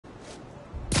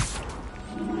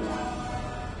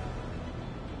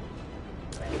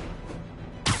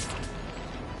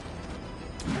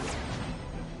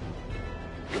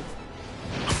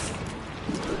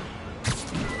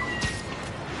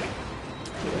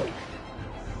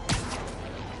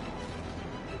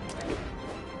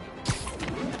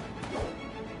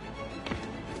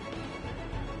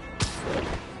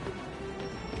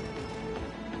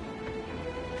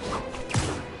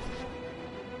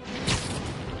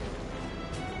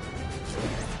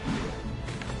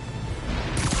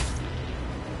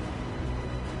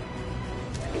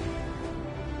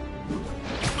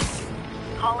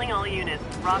Calling all units.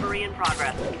 Robbery in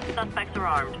progress. Suspects are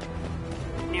armed.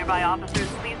 Nearby officers,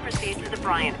 please proceed to the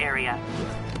Bryant area.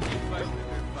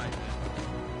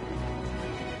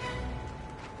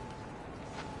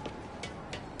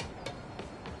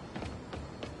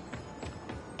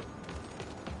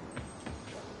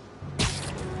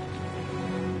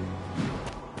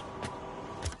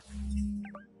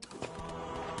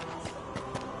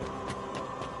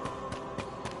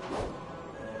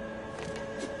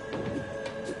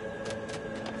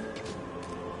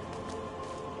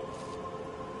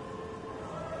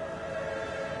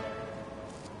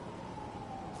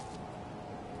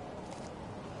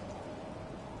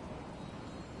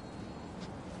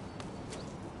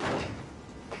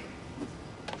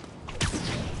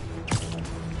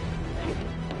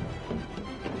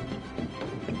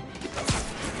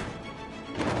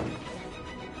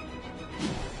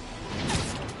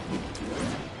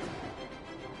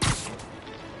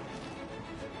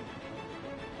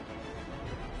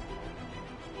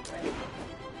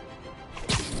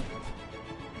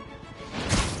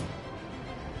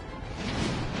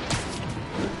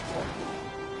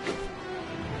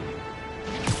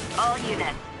 All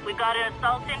units, we've got an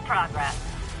assault in progress.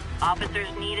 Officers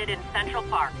needed in Central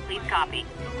Park. Please copy.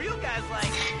 The real guy's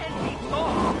like 10 feet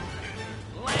tall.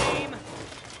 Lame.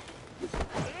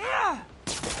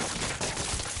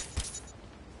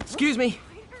 Excuse me.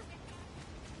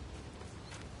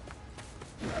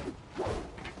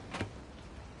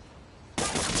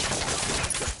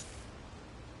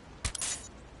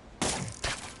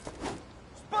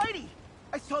 Spidey!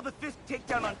 I saw the fist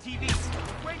takedown on TV.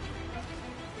 Wait.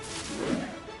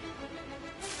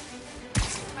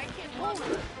 I can't hold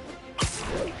it.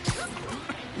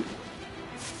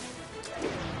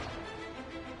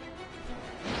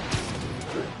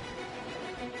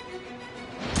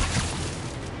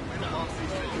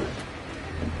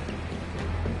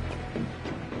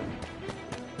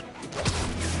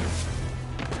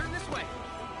 Turn this way.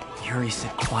 Yuri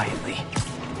said quietly.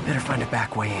 Better find a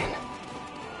back way in.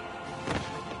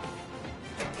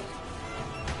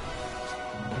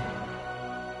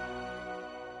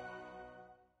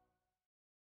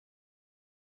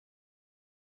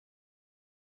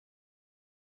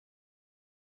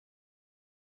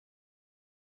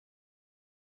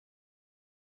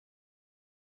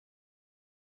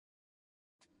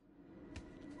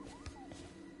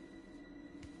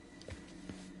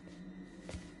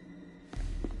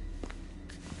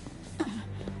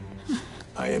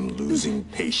 I am losing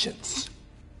patience.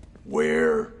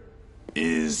 Where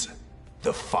is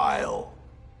the file?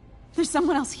 There's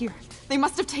someone else here. They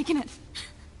must have taken it.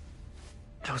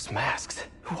 Those masks.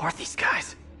 Who are these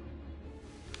guys?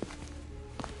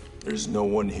 There's no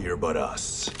one here but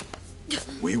us.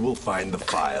 We will find the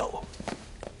file,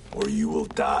 or you will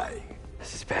die.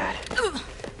 This is bad.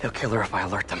 They'll kill her if I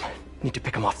alert them. Need to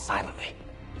pick them off silently.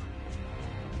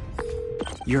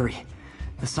 Yuri,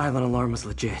 the silent alarm was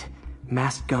legit.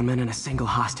 Masked gunmen and a single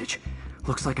hostage.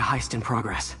 Looks like a heist in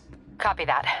progress. Copy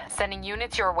that. Sending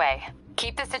units your way.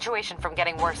 Keep the situation from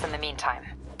getting worse in the meantime.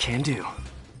 Can do.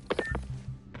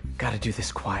 Gotta do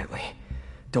this quietly.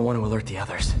 Don't want to alert the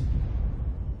others.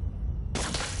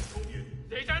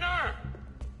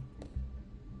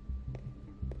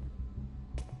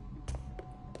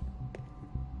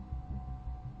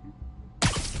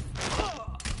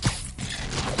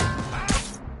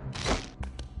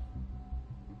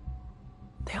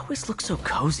 They always look so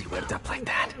cozy whipped up like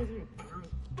that.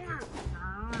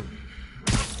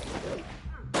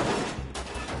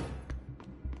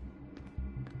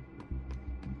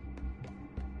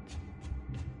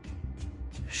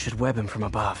 Should web him from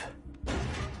above.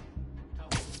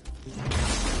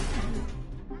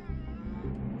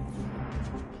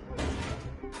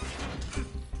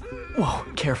 Whoa,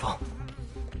 careful.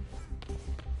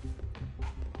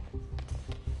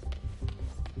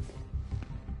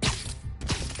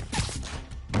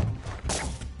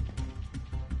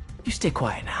 You stay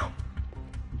quiet now.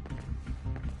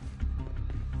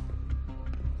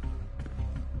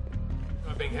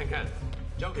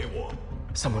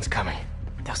 Someone's coming.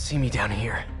 They'll see me down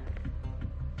here.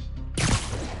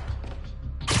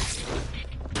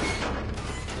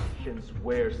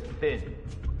 Wears thin.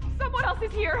 Someone else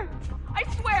is here. I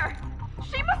swear.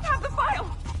 She must have the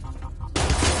file.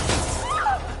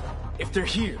 If they're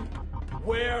here,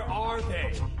 where are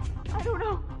they? I don't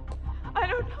know. I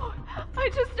don't know. I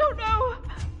just don't know.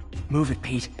 Move it,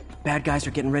 Pete. Bad guys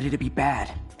are getting ready to be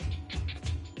bad.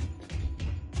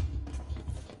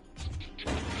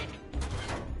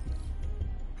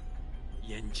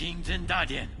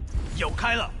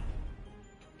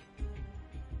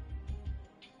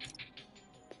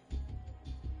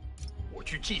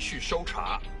 继续搜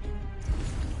查。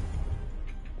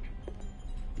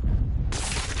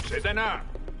谁在那儿？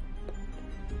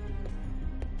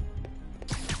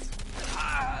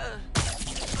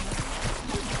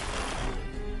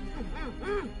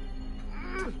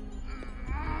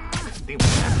定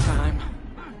Time.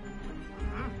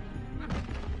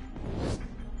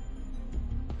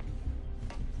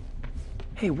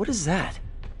 Hey, what is that?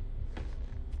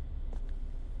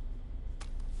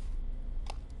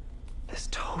 This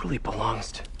totally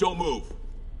belongs to... Don't move.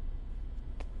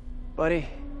 Buddy,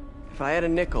 if I had a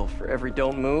nickel for every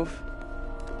don't move...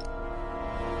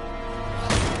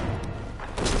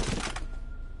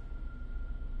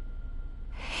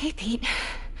 Hey, Pete.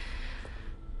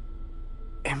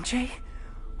 MJ?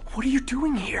 What are you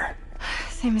doing here?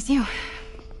 Same as you.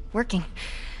 Working.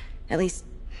 At least,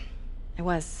 I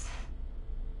was.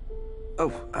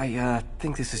 Oh, I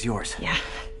think this is yours. Yeah,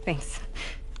 thanks.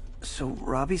 So,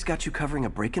 Robbie's got you covering a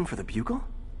break-in for the Bugle?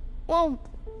 Well,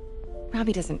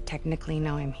 Robbie doesn't technically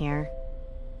know I'm here.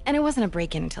 And it wasn't a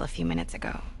break-in until a few minutes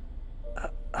ago.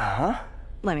 Huh?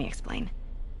 Let me explain.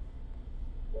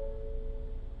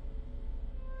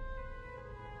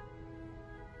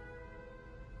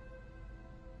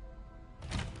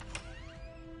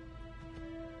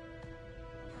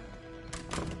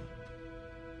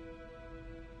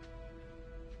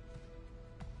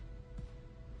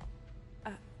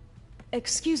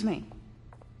 Excuse me.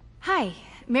 Hi,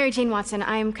 Mary Jane Watson.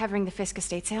 I'm covering the Fisk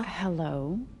estate sale.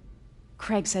 Hello.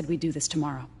 Craig said we'd do this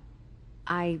tomorrow.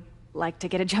 I like to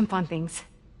get a jump on things.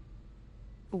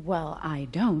 Well, I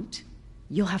don't.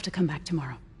 You'll have to come back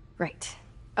tomorrow. Right.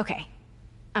 Okay.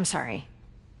 I'm sorry.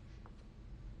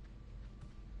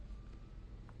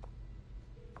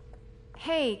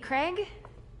 Hey, Craig?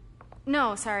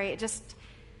 No, sorry, it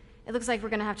looks like we're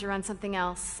gonna have to run something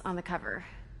else on the cover.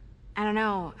 I don't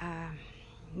know,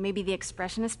 maybe the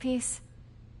expressionist piece?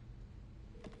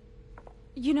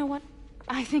 You know what?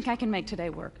 I think I can make today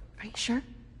work. Are you sure?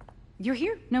 You're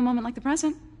here. No moment like the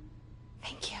present.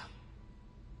 Thank you.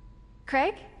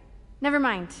 Craig? Never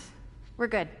mind. We're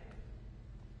good.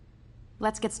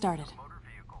 Let's get started.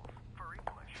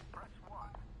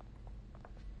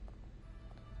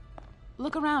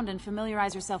 Look around and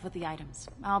familiarize yourself with the items.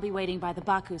 I'll be waiting by the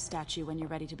Baku statue when you're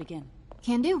ready to begin.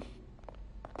 Can do.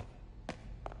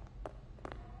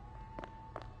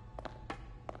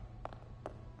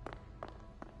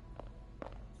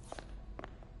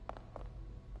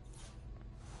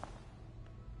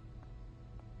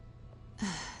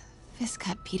 Fisk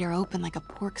cut Peter open like a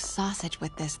pork sausage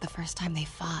with this the first time they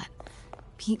fought.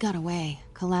 Pete got away,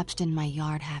 collapsed in my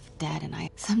yard half dead, and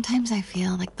sometimes I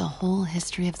feel like the whole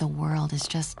history of the world is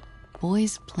just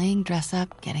boys playing dress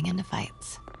up, getting into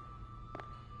fights.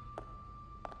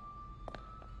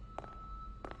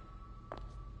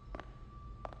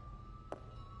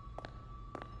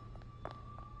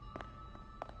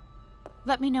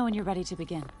 Let me know when you're ready to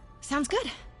begin. Sounds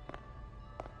good.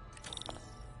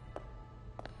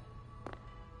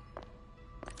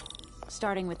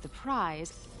 Starting with the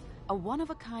prize, a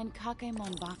one-of-a-kind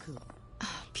Kakemon Baku.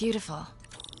 Oh, beautiful.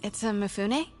 It's a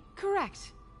Mifune?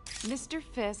 Correct. Mr.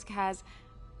 Fisk has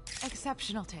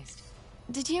exceptional taste.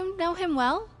 Did you know him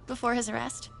well before his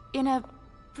arrest? In a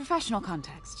professional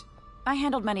context. I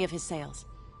handled many of his sales.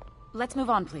 Let's move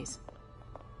on, please.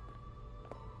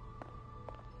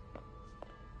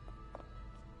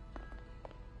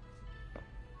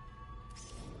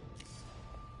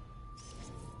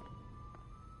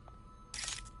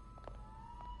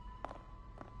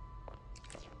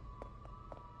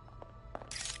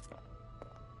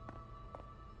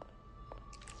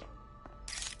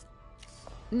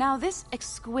 Now, this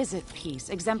exquisite piece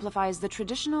exemplifies the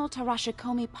traditional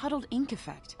Tarashikomi puddled ink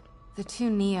effect. The two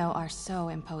Neo are so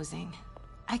imposing.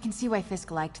 I can see why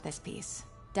Fisk liked this piece.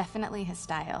 Definitely his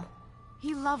style.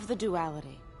 He loved the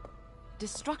duality.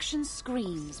 Destruction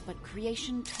screams, but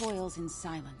creation toils in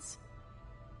silence.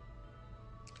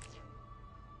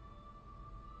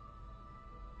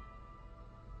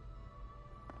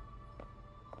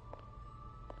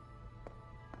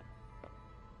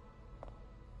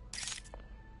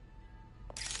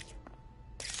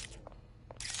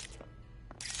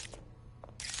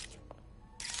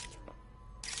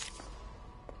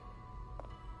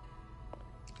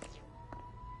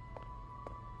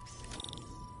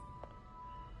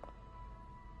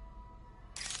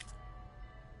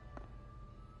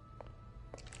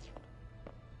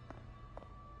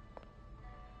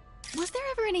 Was there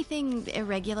ever anything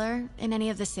irregular in any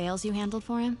of the sales you handled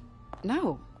for him?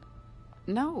 No.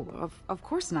 No, of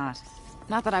course not.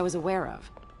 Not that I was aware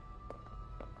of.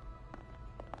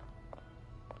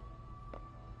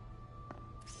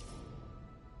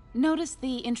 Notice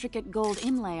the intricate gold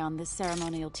inlay on this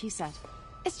ceremonial tea set.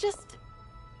 It's just...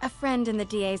 a friend in the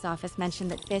DA's office mentioned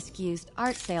that Fisk used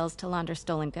art sales to launder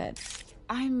stolen goods.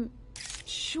 I'm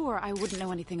sure I wouldn't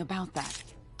know anything about that.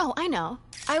 Oh, I know.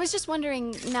 I was just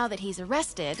wondering, now that he's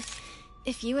arrested,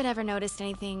 if you had ever noticed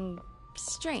anything...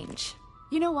 strange.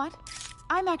 You know what?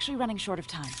 I'm actually running short of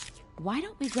time. Why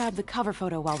don't we grab the cover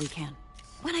photo while we can?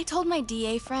 When I told my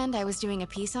DA friend I was doing a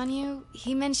piece on you,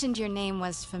 he mentioned your name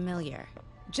was familiar.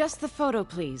 Just the photo,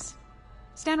 please.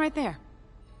 Stand right there.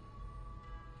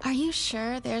 Are you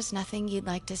sure there's nothing you'd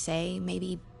like to say,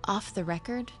 maybe off the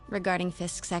record, regarding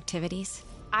Fisk's activities?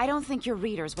 I don't think your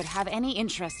readers would have any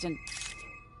interest in...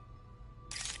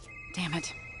 Damn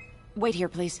it. Wait here,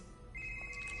 please.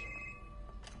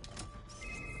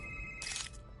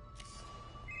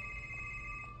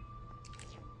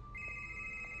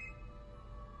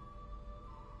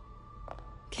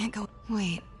 Can't go...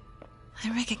 Wait. I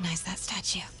recognize that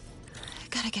statue. I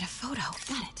gotta get a photo.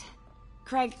 Got it.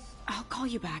 Craig, I'll call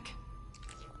you back.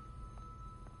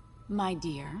 My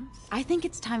dear, I think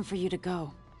it's time for you to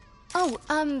go. Oh,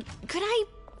 could I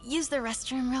use the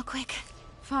restroom real quick?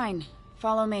 Fine.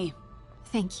 Follow me.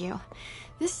 Thank you.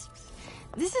 This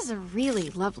is a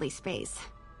really lovely space.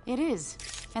 It is.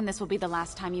 And this will be the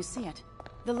last time you see it.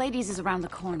 The ladies is around the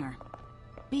corner.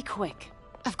 Be quick.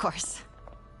 Of course.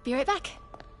 Be right back.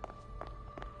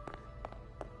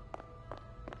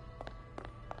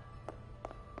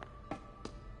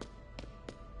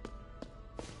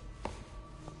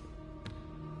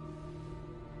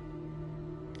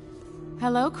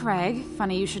 Hello, Craig.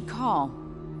 Funny you should call.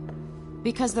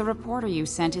 Because the reporter you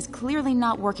sent is clearly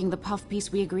not working the puff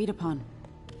piece we agreed upon.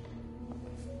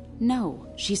 No,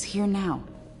 she's here now.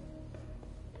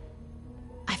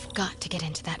 I've got to get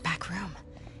into that back room.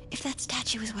 If that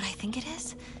statue is what I think it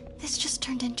is, this just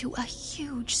turned into a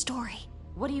huge story.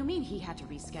 What do you mean he had to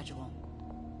reschedule?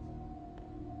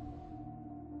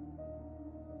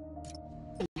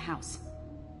 In the house.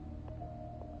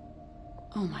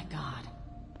 Oh my god.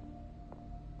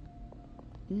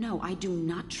 No, I do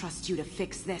not trust you to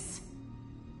fix this.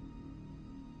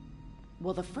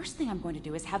 Well, the first thing I'm going to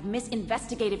do is have Miss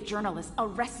Investigative Journalist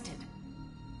arrested.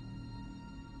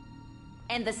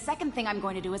 And the second thing I'm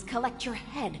going to do is collect your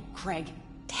head, Craig.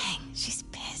 Dang, she's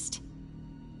pissed.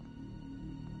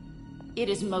 It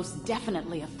is most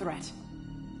definitely a threat.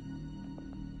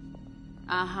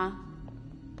 Uh-huh.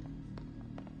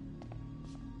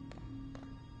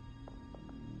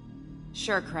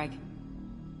 Sure, Craig.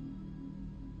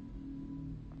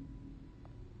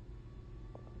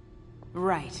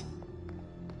 Right.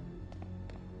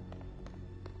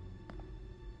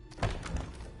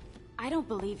 I don't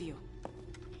believe you.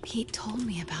 Pete told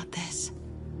me about this.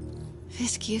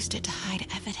 Fisk used it to hide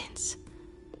evidence.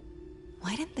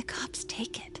 Why didn't the cops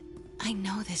take it? I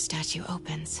know this statue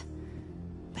opens.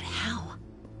 But how?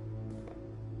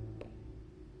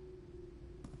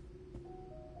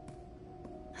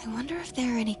 I wonder if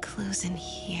there are any clues in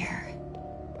here.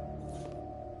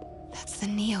 That's the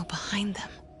Neo behind them.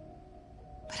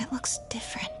 But it looks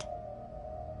different.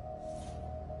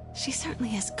 She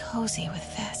certainly is cozy with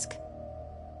Fisk.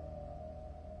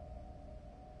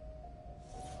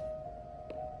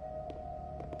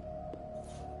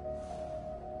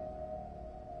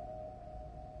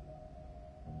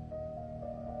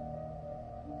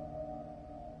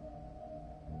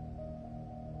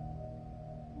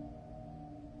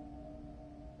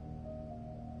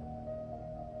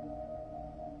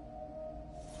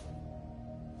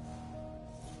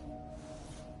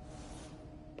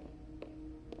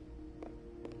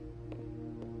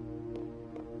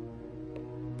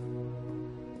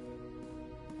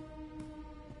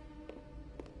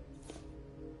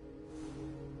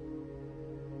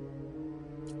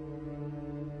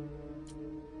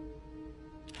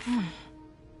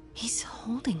 He's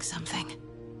holding something.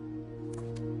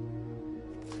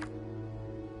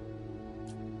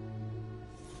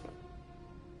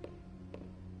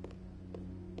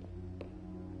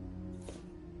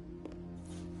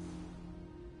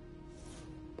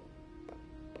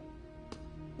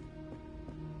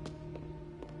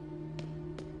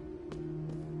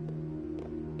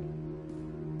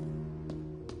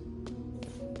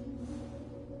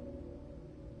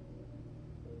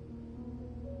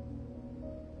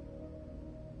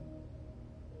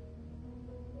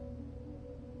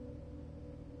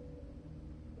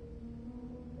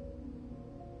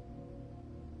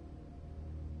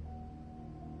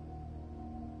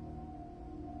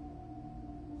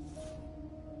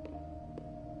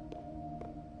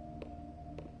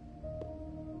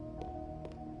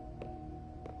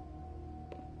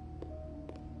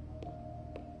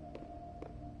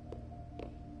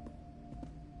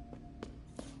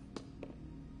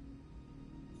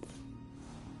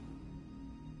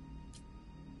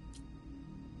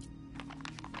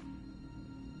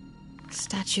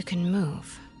 Statue can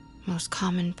move. Most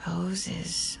common pose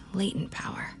is latent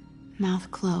power. Mouth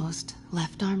closed,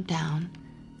 left arm down,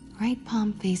 right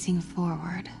palm facing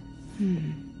forward.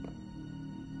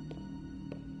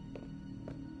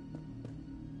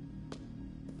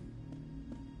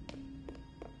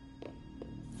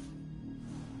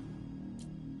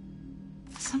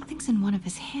 Something's in one of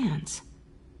his hands.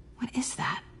 What is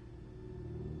that?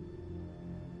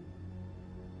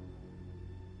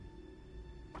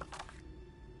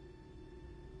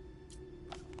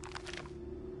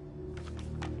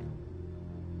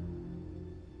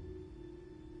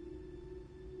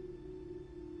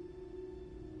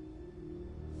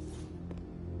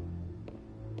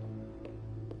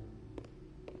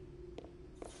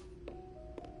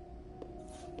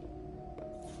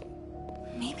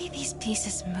 Maybe these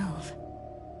pieces move.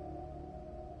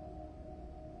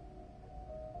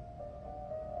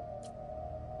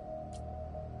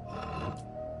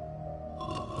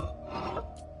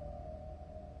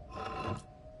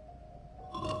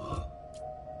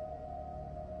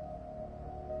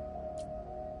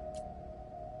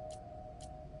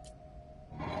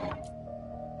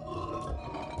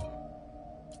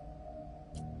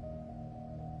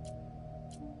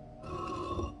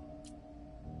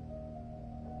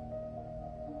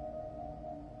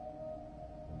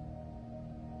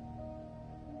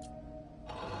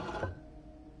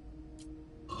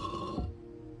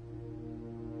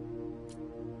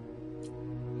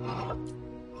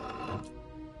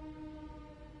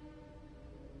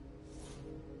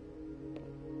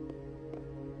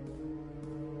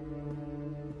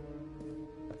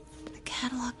 The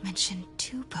catalog mentioned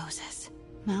 2 poses.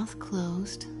 Mouth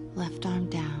closed, left arm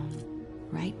down,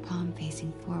 right palm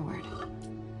facing forward.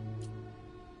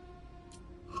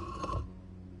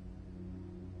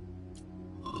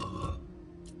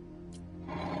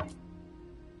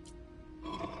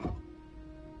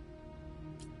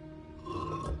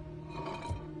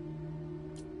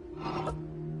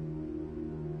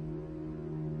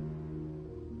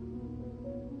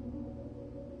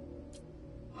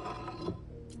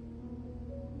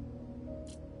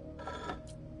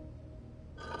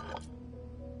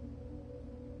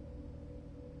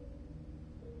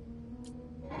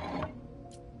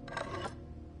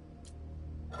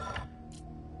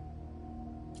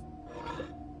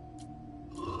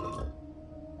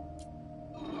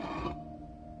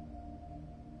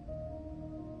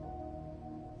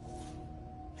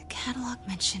 The catalog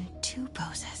mentioned 2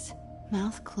 poses.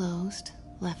 Mouth closed,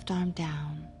 left arm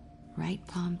down, right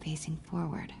palm facing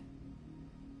forward.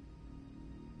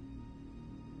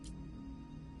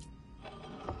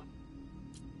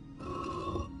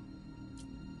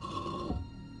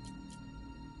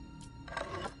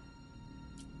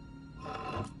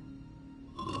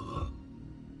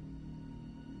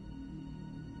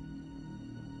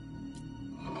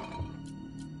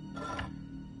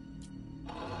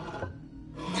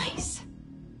 Nice.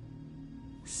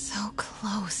 So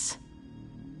close.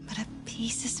 But a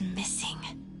piece is missing.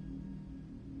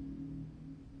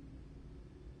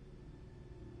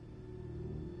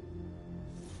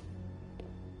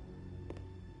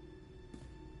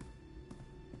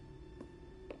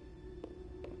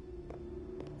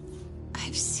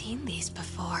 I've seen these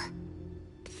before.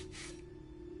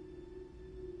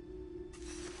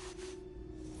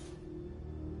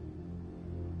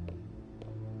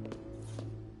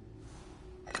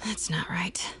 That's not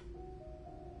right.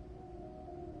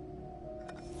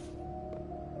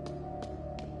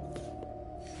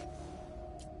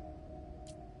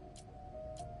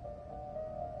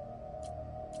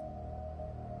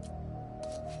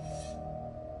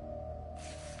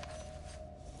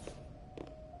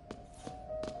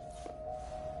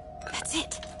 That's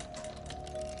it.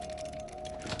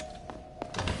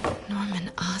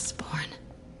 Norman Osborn.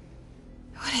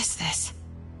 What is this?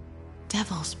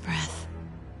 Devil's breath.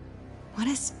 What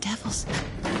is devil's...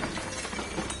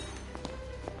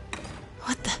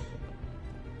 What the...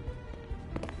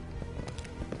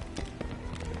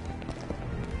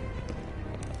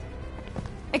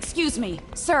 Excuse me,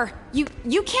 sir. You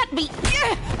can't be...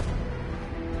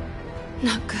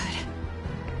 Not good.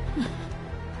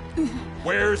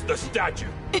 Where's the statue?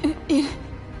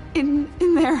 In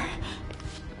there.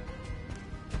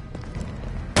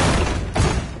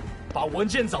 把文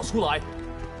件找出来。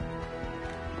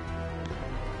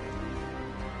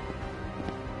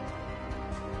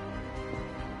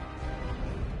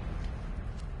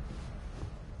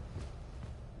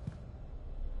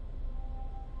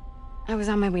 I was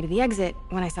on my way to the exit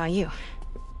when I saw you.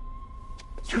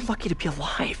 You're lucky to be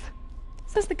alive.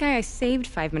 Says the guy I saved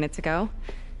 5 minutes ago.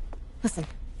 Listen,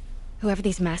 whoever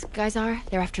these masked guys are,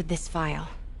 they're after this file.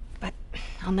 But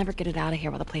I'll never get it out of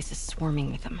here while the place is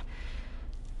swarming with them.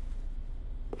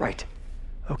 Right.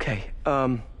 Okay,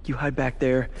 you hide back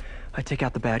there. I take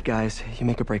out the bad guys. You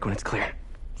make a break when it's clear.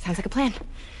 Sounds like a plan.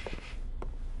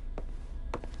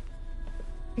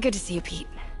 Good to see you, Pete.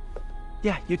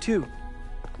 Yeah, you too.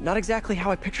 Not exactly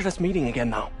how I pictured us meeting again,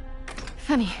 though.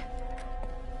 Funny.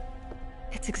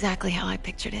 It's exactly how I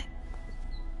pictured it.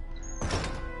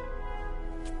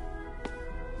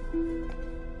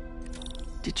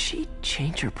 Did she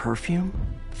change her perfume?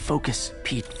 Focus,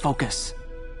 Pete, focus.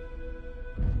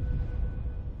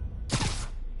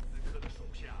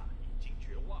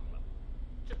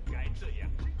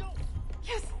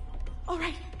 Yes!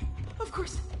 Alright. Of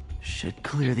course. Should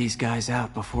clear these guys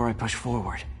out before I push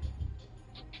forward.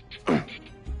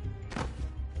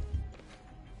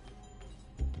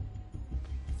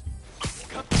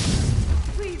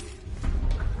 Please.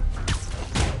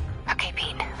 Okay,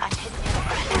 Pete. I'm hitting you the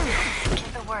front.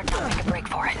 Give the word and I'll make a break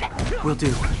for it. Will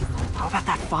do. How about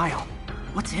that file?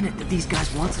 What's in it that these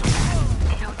guys want so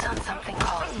bad? Notes on something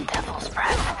called Devil's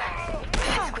Breath.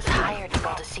 Fisk was hired to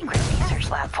build a secret research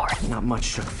lab for it. Not much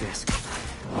shook Fisk.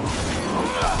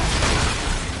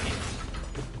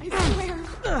 I swear.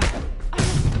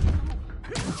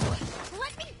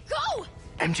 Let me go!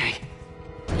 MJ!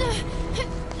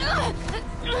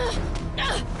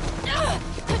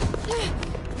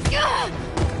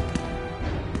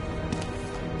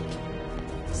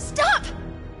 Stop!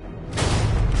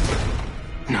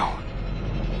 No.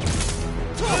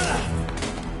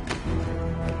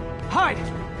 Hide!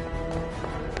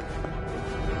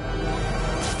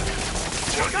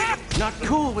 Not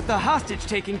cool with the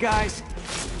hostage-taking, guys.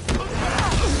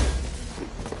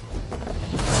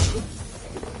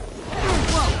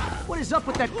 Whoa! What is up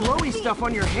with that glowy stuff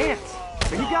on your hands?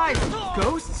 Are you guys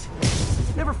ghosts?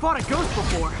 Never fought a ghost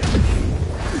before.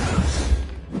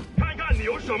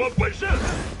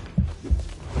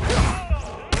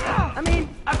 I mean,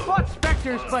 I've fought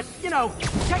specters, but, you know,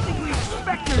 technically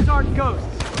specters aren't ghosts.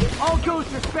 All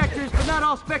ghosts are specters, but not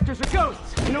all specters are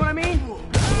ghosts. You know what I mean?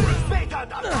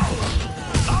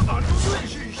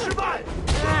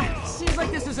 Seems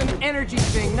like this is an energy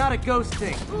thing, not a ghost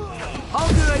thing. All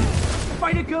good.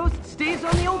 Fight a ghost stays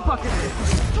on the old bucket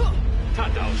list.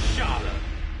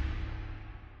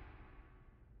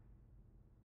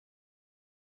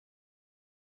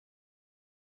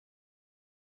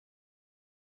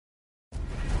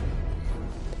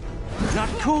 Not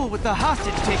cool with the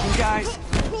hostage-taking, guys.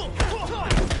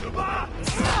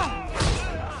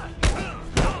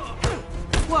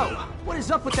 Whoa, what is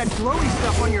up with that glowy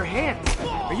stuff on your hands?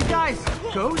 Are you guys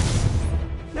ghosts?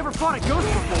 Never fought a ghost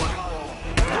before.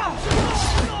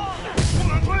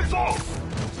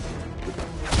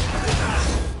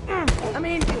 I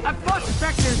mean, I've fought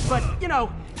specters, but, you know,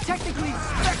 technically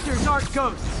specters aren't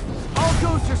ghosts. All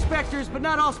ghosts are specters, but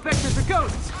not all specters are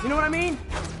ghosts. You know what I mean?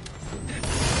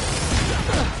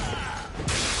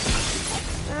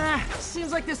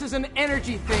 Seems like this is an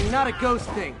energy thing, not a ghost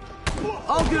thing.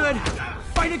 All good.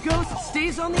 Fight a ghost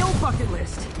stays on the old bucket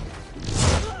list.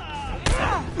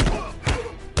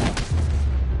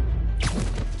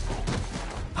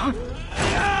 Huh?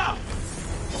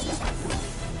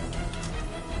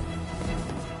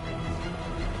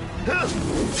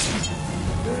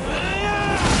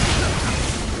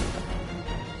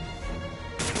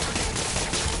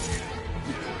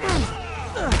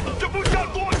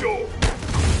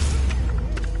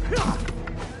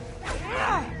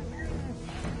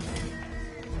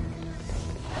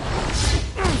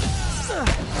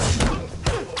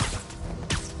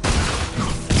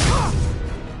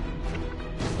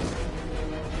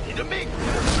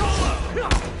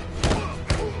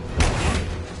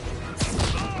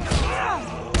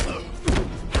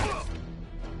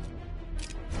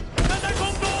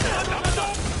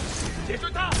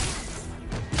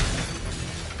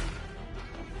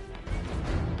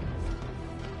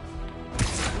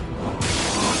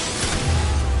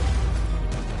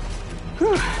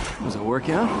 Was it a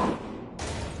workout?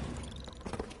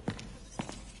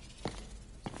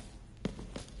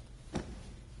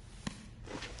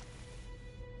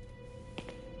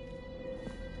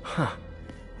 Huh.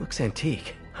 Looks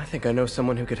antique. I think I know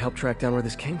someone who could help track down where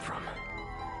this came from.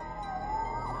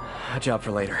 A job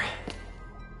for later.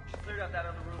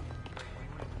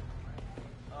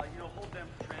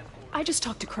 I just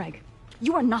talked to Craig.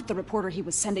 You are not the reporter he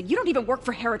was sending. You don't even work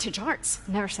for Heritage Arts.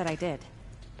 Never said I did.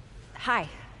 Hi,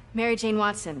 Mary Jane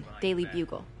Watson, Daily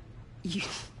Bugle. You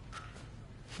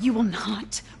will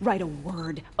not write a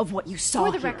word of what you saw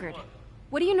For the here. record,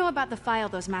 what do you know about the file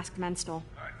those masked men stole?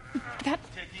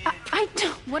 I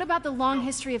don't... What about the long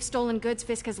history of stolen goods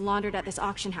Fisk has laundered at this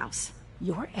auction house?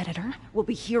 Your editor will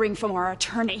be hearing from our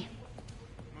attorney.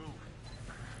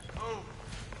 Move.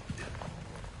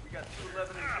 We got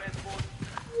 211 in transport.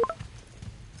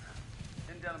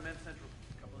 Heading down to Men's Central.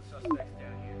 A couple of suspects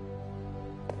down here.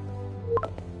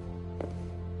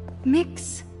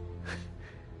 Mix.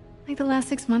 Like the last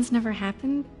 6 months never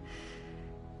happened?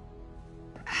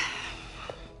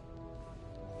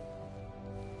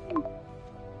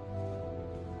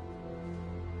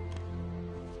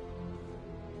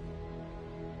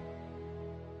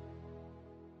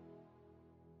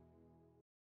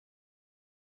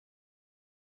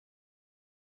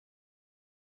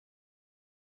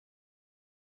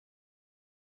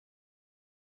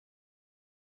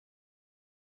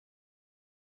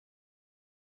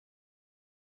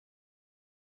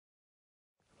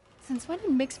 Since when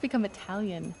did Mix become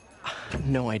Italian?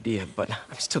 No idea, but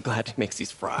I'm still glad he makes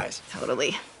these fries.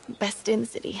 Totally. Best in the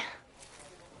city.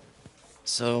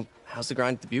 So, how's the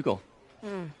grind at the Bugle?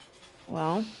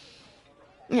 Well,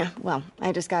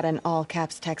 I just got an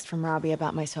all-caps text from Robbie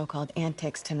about my so-called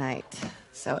antics tonight.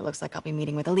 So it looks like I'll be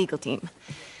meeting with the legal team.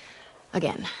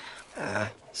 Again.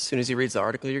 As soon as he reads the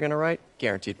article you're gonna write,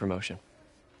 guaranteed promotion.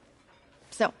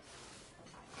 So,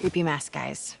 creepy mask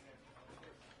guys.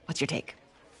 What's your take?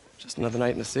 Just another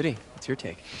night in the city. What's your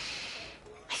take?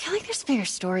 I feel like there's a bigger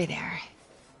story there.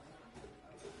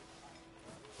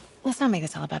 Let's not make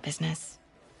this all about business.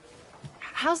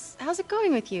 How's it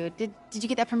going with you? Did you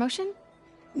get that promotion?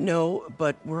 No,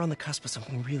 but we're on the cusp of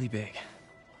something really big.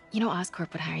 You know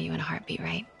Oscorp would hire you in a heartbeat,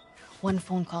 right? One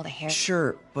phone call to Harry.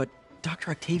 Sure, but Dr.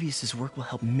 Octavius' work will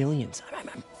help millions.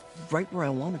 I'm right where I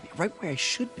want to be, right where I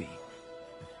should be.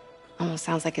 Almost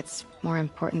sounds like it's more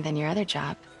important than your other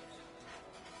job.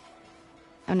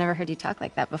 I've never heard you talk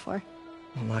like that before.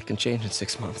 A lot can change in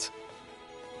 6 months.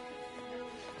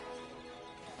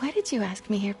 Why did you ask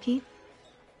me here, Pete?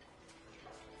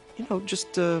 You know,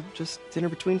 just dinner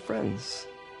between friends.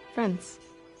 Friends.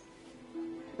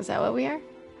 Is that what we are?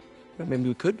 Well, maybe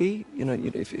we could be, you know,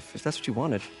 if that's what you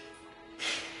wanted.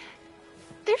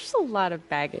 There's a lot of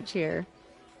baggage here.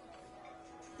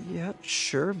 Yeah,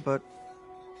 sure, but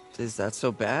is that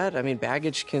so bad? I mean,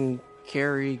 baggage can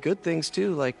carry good things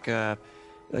too, like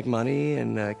money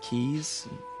and keys,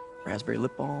 and raspberry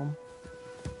lip balm.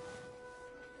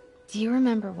 Do you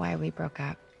remember why we broke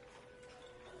up?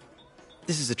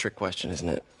 This is a trick question, isn't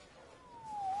it?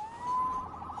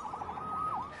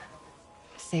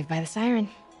 Saved by the siren.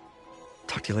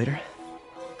 Talk to you later.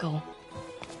 Go.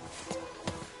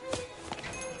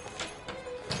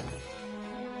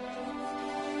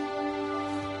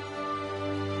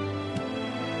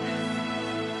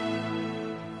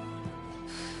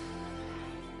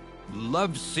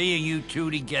 Love seeing you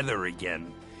two together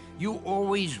again. You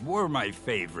always were my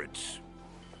favorites.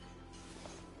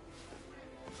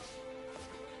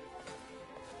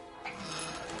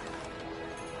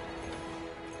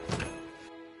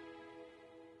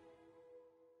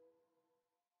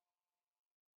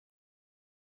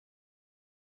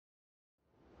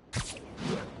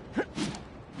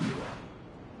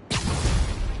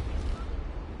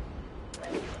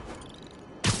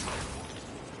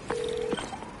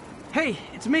 Hey,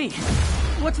 it's me.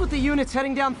 What's with the units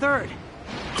heading down 3rd?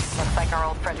 Looks like our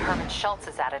old friend Herman Schultz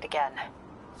is at it again.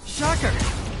 Shocker.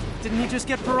 Didn't he just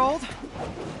get paroled?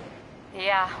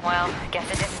 Yeah, well, guess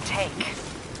it didn't take.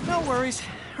 No worries.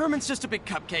 Herman's just a big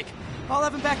cupcake. I'll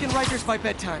have him back in Rikers by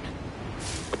bedtime.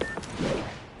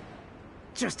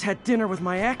 Just had dinner with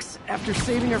my ex after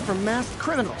saving her from masked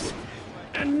criminals.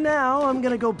 And now I'm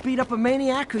gonna go beat up a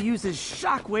maniac who uses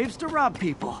shockwaves to rob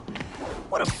people.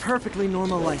 What a perfectly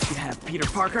normal life you have, Peter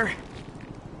Parker.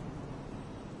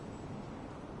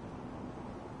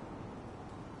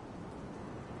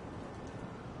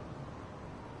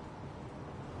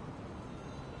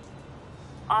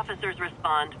 Officers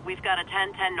respond. We've got a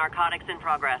 10-10 narcotics in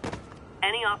progress.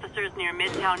 Any officers near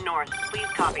Midtown North, please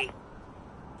copy.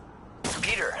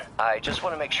 Peter, I just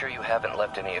want to make sure you haven't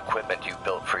left any equipment you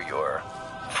built for your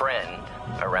friend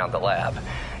around the lab.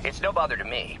 It's no bother to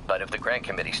me, but if the grant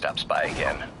committee stops by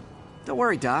again... Don't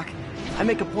worry, Doc. I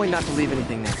make a point not to leave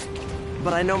anything there.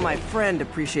 But I know my friend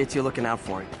appreciates you looking out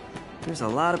for him. There's a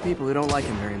lot of people who don't like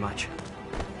him very much.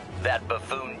 That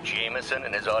buffoon Jameson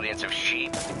and his audience of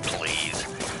sheep? Please.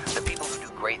 The people who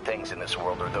do great things in this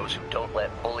world are those who don't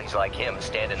let bullies like him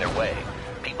stand in their way.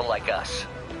 People like us.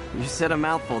 You said a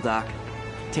mouthful, Doc.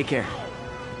 Take care.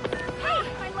 Hey,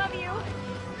 I love you.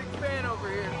 Big fan over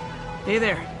here. Hey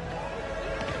there.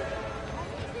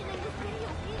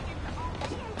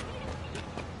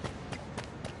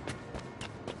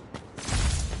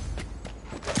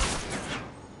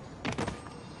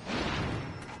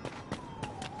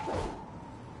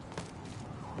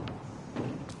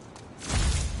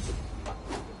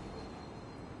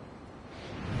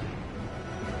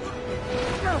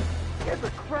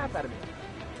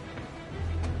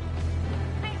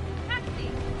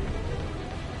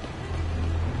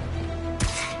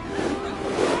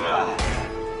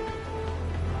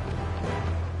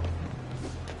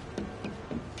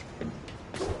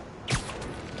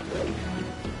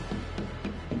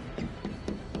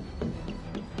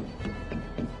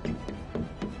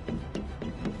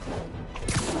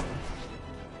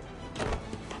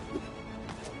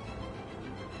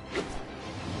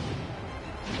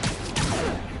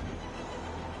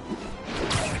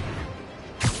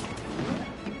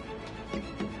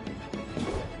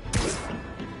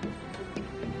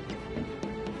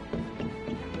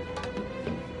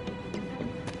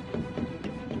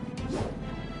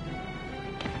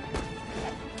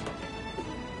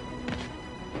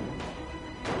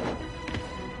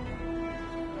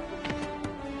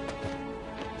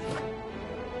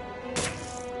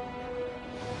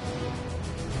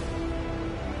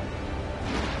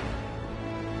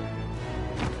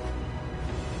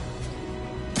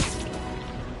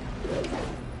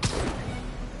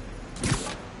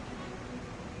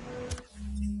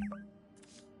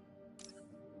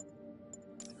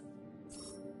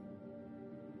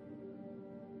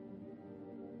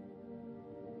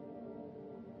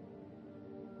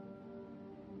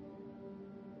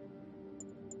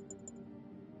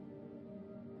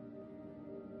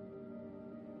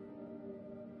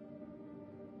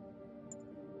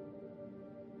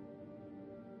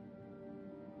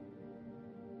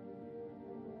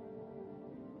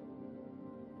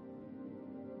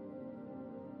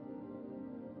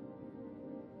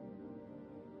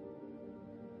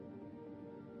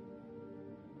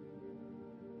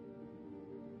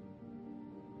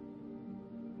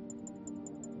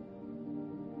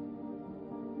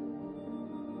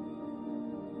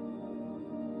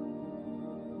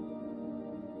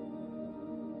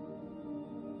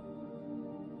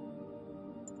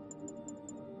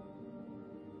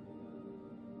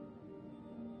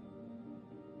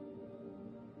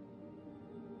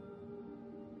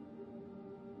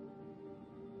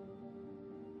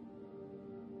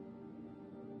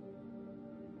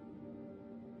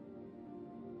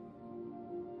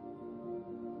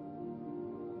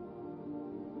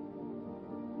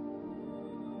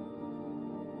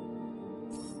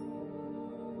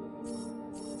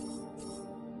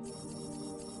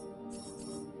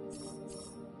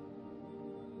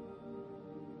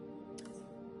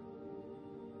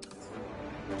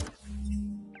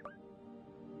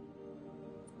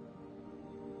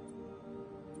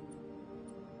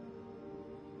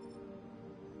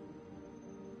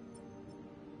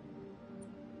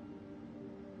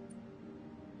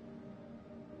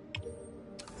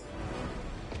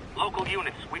 Local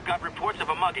units, we've got reports of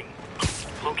a mugging.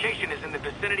 Location is in the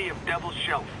vicinity of Devil's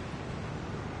Shelf.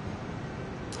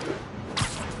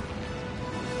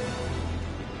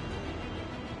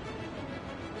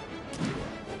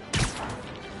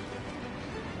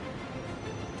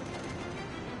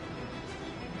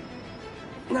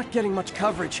 Not getting much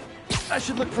coverage. I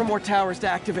should look for more towers to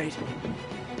activate.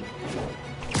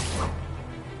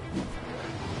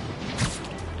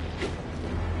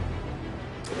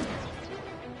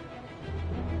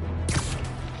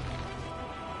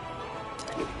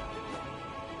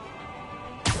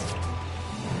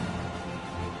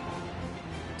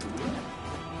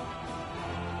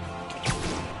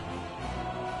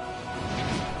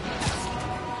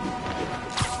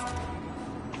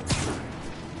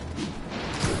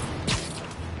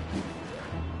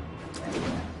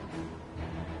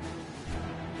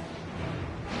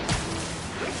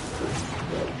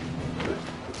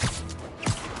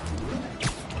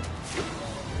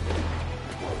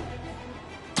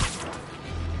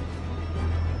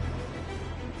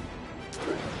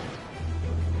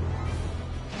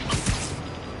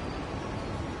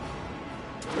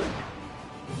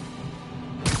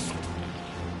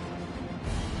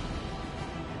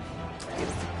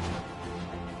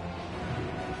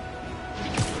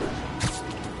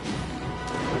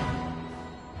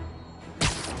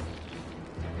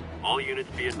 All units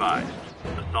be advised.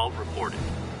 Assault reported.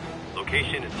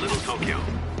 Location is Little Tokyo.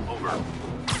 Over.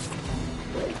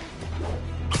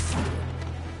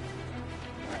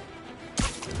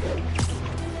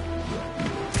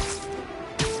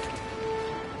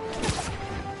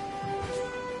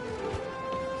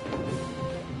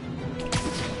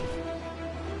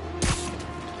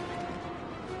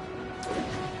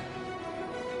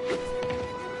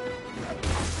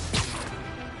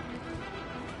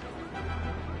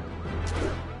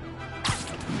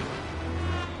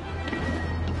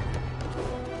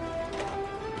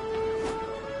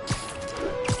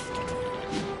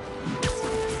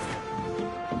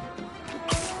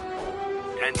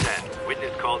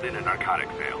 Witness called in a narcotic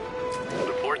sale.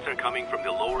 Reports are coming from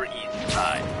the Lower East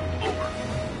Side. Over.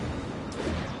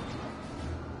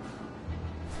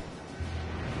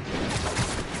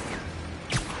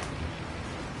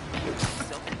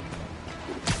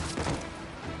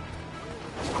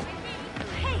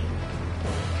 Hey!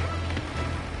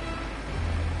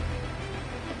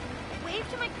 Wave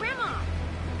to my grandma!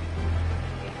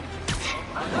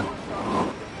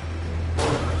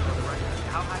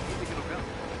 How high do you think it'll go?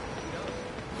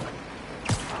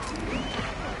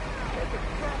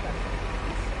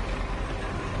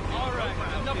 All right,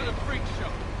 enough of the freak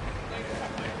show.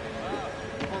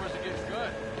 Before it gets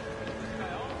good.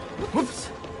 Whoops!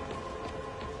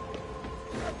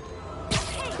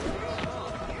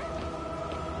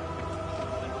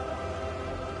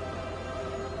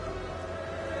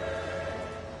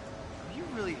 Are you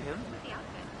really him?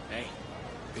 Hey.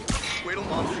 Wait till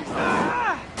Mom sees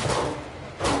that.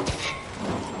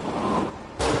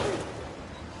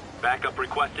 Backup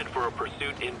requested for a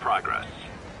pursuit in progress.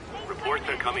 Reports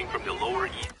are coming from the Lower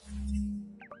East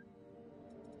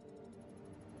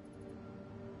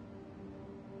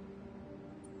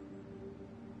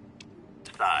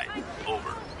Side.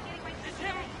 Over. It's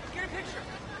him! Get a picture!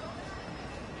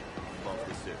 Love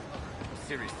this suit.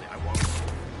 Seriously, I won't.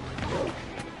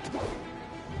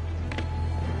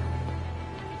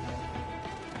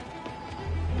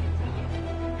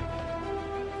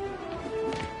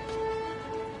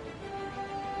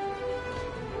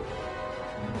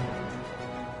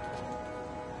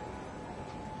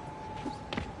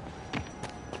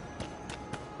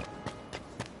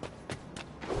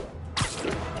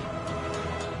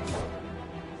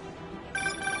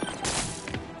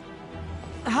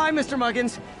 Hi, Mr.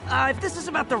 Muggins. If this is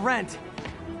about the rent...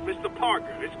 Mr.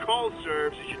 Parker, this call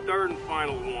serves as your third and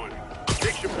final warning.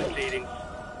 Eviction proceedings.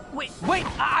 Wait,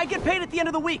 I get paid at the end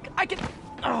of the week. I can...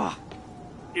 Ugh.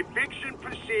 Eviction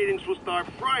proceedings will start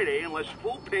Friday unless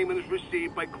full payment is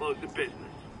received by close of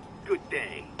business. Good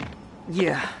day.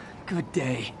 Yeah, good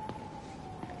day.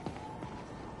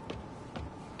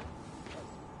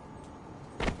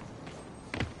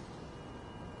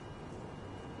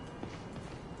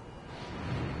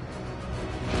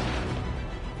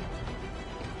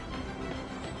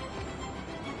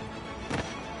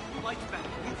 Lights back.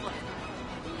 Who's left?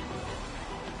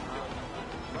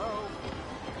 Hello?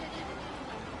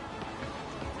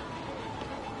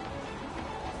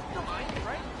 Don't mind,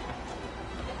 right?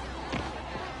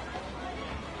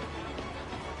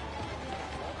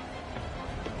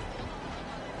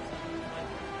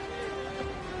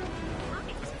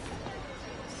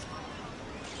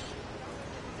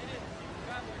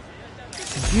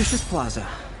 Confucius Plaza.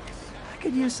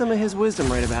 could use some of his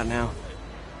wisdom right about now.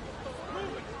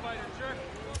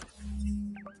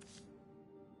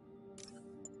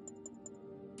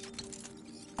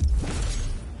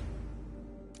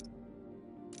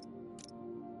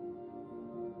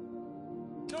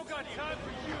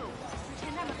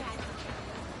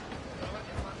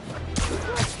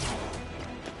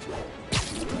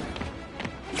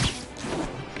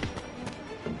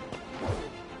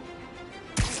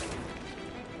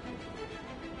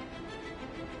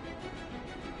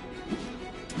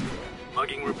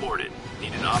 Mugging reported.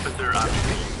 Need an officer on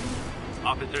scene.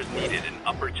 Officers needed in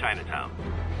Upper Chinatown.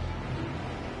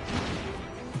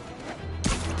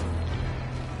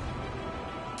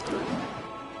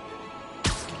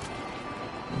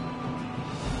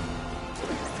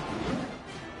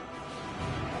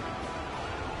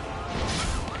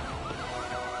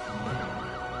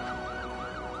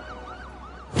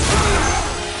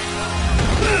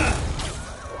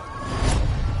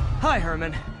 Hi,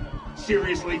 Herman.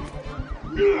 Seriously?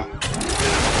 Give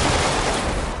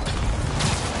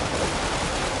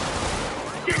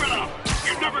it up!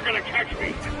 You're never gonna catch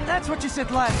me! That's what you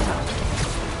said last time.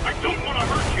 I don't want to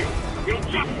hurt you! You'll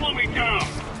just slow me down!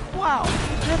 Wow,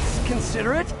 that's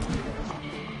considerate.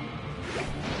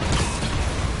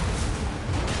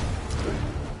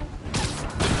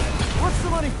 What's the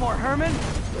money for, Herman?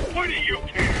 Why do you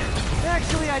care?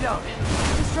 Actually, I don't.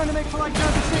 Just trying to make polite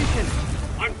conversation.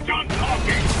 I'm done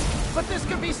talking! But this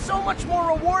could be so much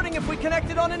more rewarding if we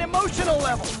connected on an emotional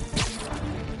level.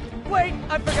 Wait,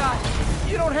 I forgot.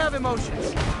 You don't have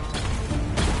emotions.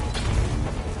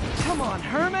 Come on,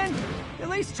 Herman. At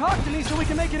least talk to me so we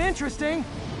can make it interesting.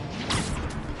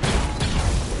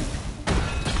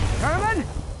 Herman?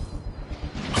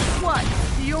 What?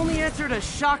 You only answered a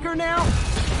shocker now?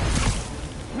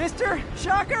 Mr.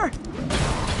 Shocker?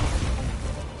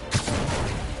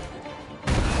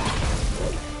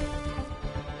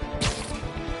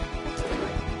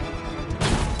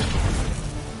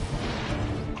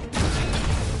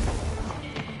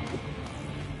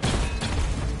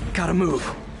 Gotta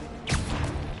move.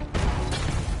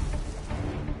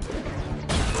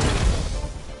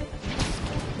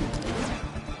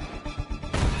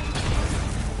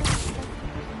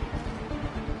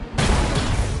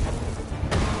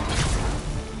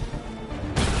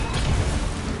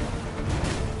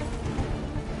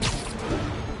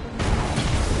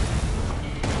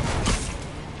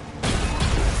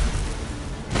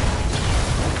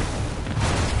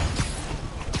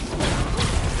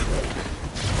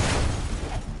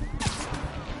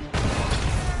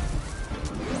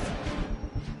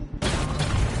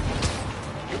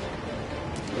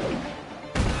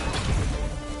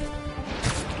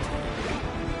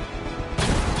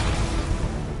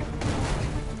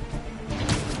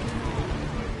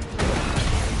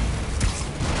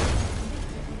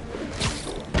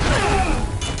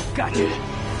 Gotcha.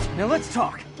 Now let's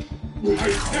talk.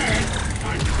 I said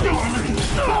I'm done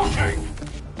talking!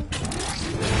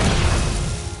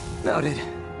 Noted.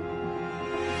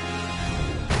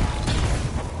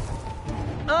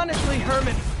 Honestly,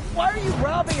 Herman, why are you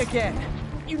robbing again?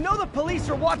 You know the police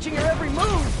are watching your every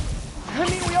move. I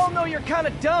mean, we all know you're kind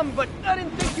of dumb, but I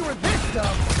didn't think you were this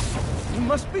dumb. You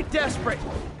must be desperate,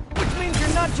 which means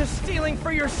you're not just stealing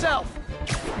for yourself.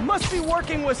 You must be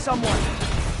working with someone,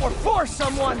 or for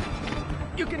someone.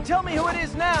 You can tell me who it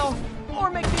is now,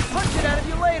 or make me punch it out of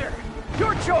you later.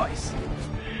 Your choice.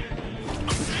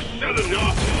 Said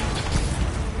enough!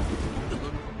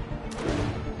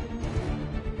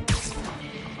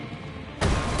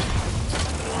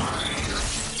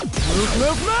 Move,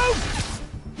 move, move!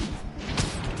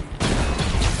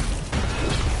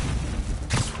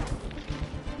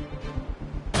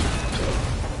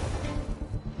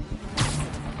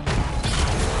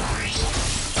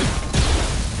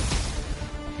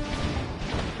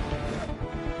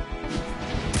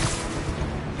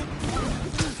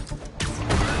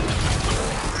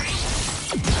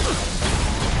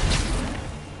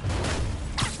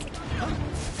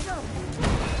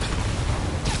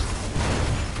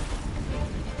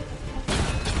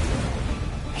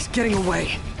 Getting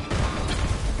away.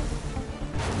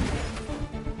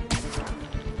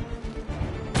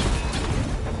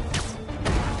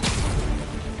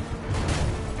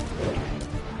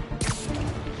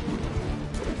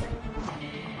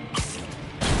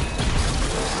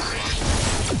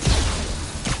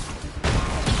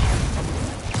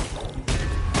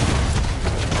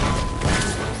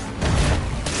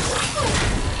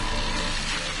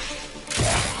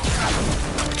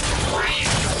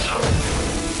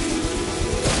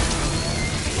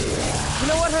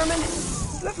 Herman?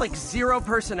 You have like zero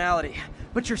personality.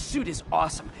 but your suit is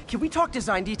awesome. Can we talk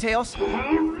design details?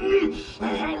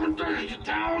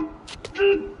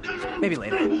 Maybe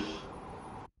later.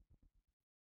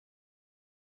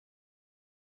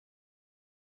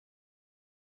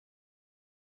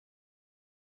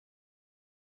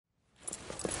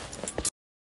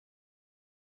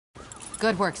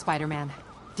 Good work, Spider-Man.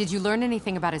 Did you learn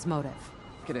anything about his motive?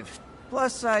 Negative.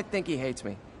 Plus, I think he hates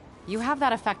me. You have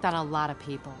that effect on a lot of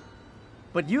people.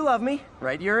 But you love me,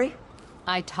 right, Yuri?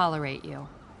 I tolerate you.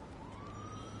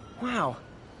 Wow.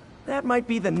 That might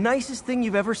be the nicest thing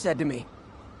you've ever said to me.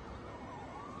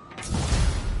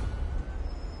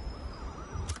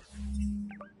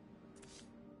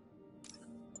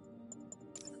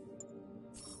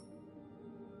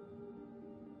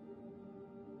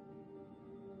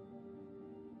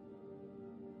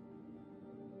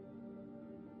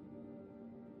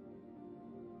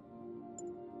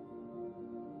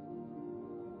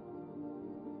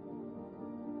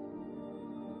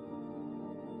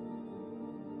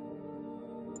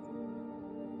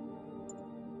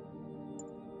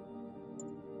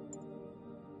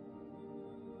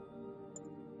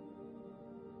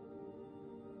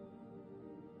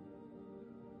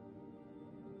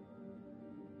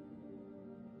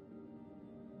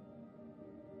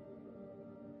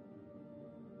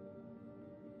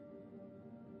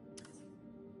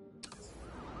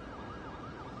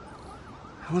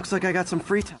 Looks like I got some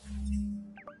free time.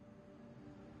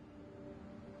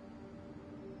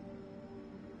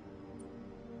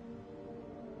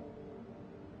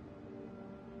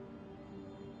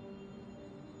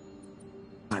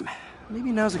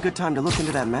 Maybe now's a good time to look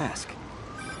into that mask.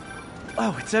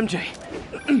 Oh, it's MJ.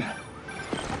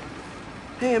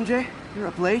 Hey, MJ. You're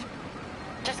up late?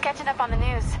 Just catching up on the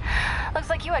news. Looks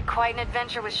like you had quite an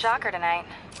adventure with Shocker tonight.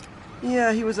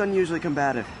 Yeah, he was unusually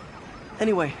combative.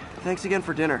 Anyway, thanks again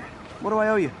for dinner. What do I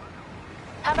owe you?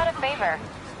 How about a favor?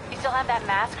 You still have that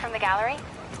mask from the gallery?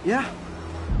 Yeah.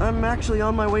 I'm actually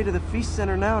on my way to the Feast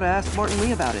Center now to ask Martin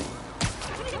Lee about it.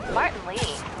 Martin Lee?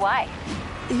 Why?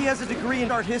 He has a degree in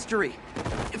art history.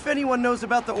 If anyone knows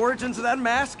about the origins of that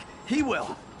mask, he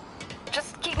will.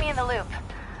 Just keep me in the loop.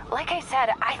 Like I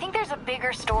said, I think there's a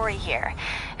bigger story here,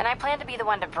 and I plan to be the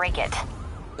one to break it.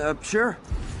 Sure.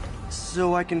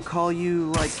 So I can call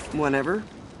you, like, whenever?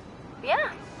 Yeah,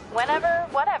 whenever,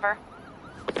 whatever.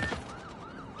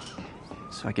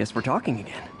 So I guess we're talking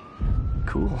again.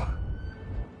 Cool.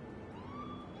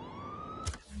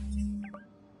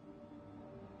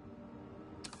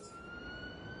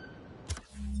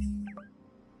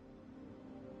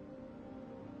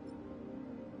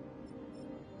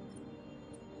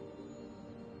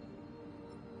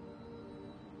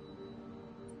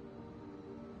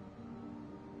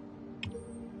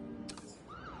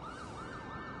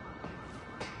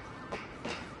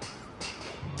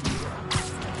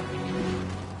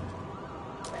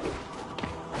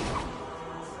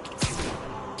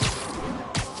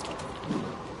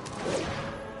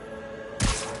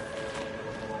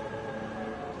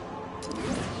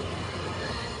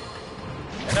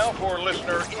 Now for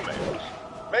listener emails.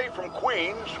 May from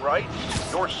Queens writes,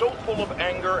 "You're so full of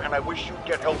anger and I wish you'd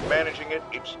get help managing it.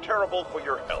 It's terrible for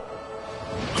your health."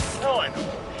 Now I know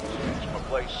she's coming from a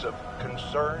place of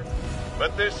concern,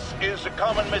 but this is a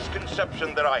common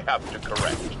misconception that I have to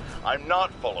correct. I'm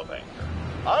not full of anger.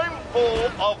 I'm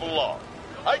full of love.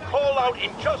 I call out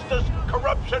injustice,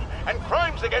 corruption, and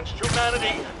crimes against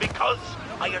humanity because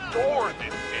I adore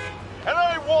this city. And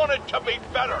I want it to be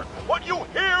better. What you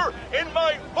hear in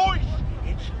my voice,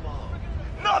 it's love.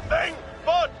 Nothing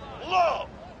but love.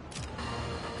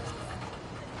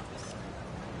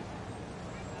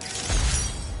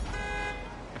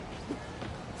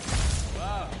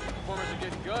 Wow, performers are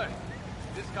getting good.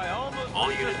 This guy almost All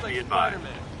looks units just like be advised.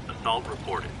 Spider-Man. Assault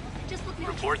reported.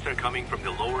 Reports are coming from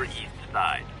the lower east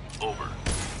side. Over.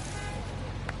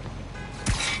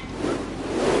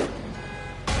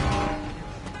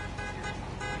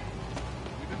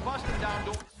 Busting down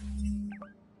doors.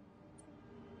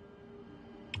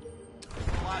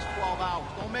 The last 12 hours.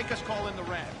 Don't make us call in the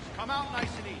Rams. Come out nice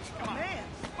and easy. Come on. Man,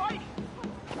 Spidey!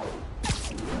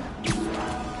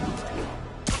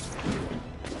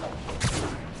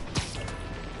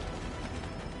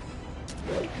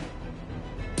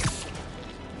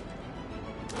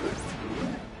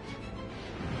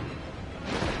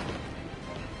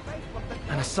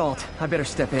 An assault. I better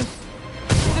step in. Is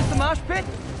this the mosh pit?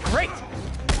 Great!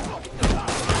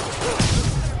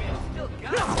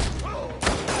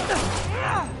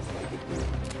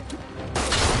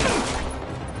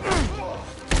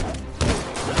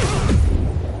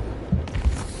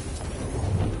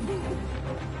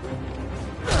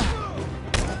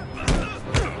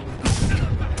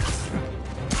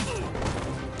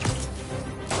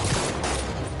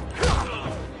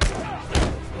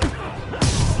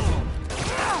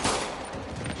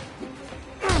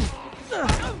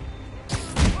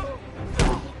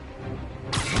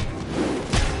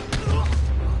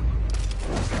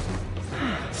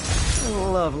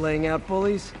 love laying out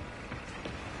bullies.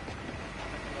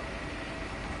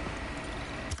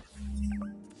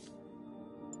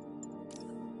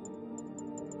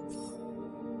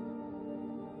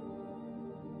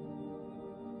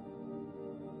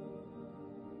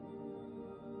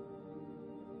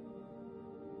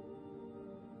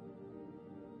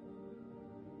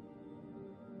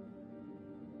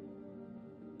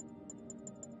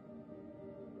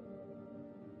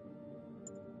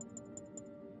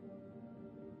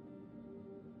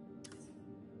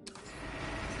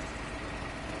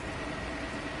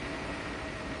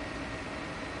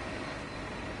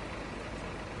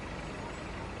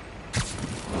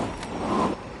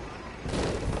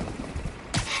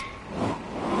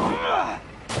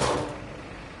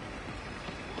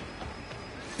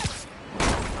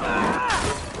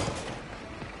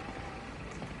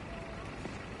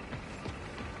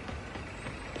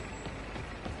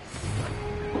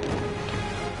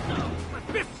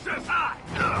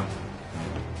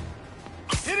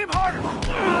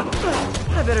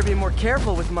 I better be more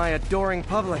careful with my adoring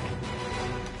public.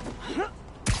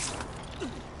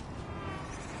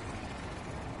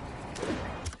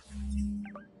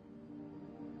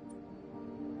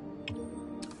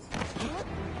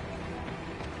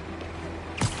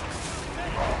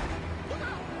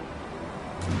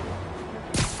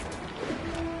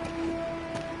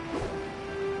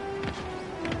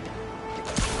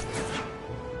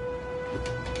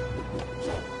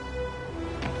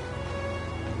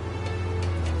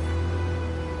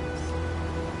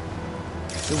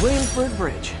 The Williamsburg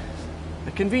Bridge.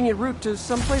 A convenient route to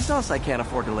someplace else I can't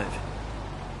afford to live.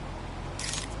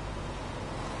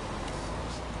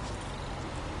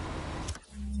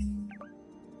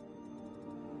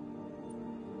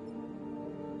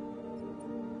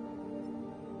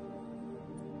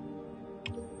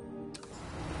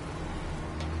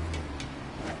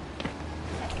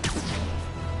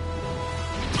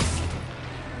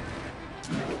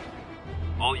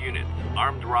 All units,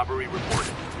 armed robbery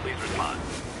reported. Please respond.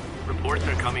 Reports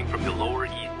are coming from the Lower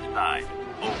East Side.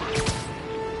 Over.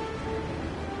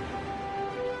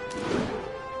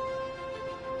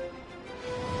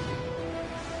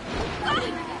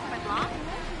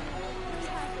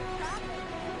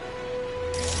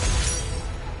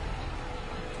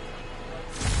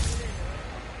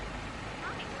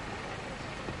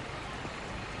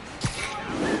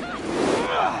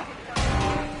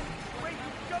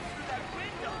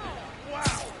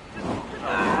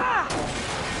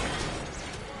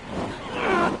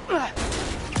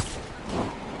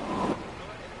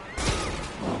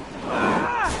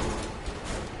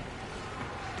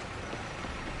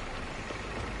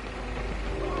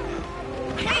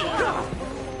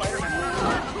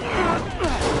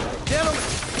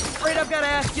 I've got to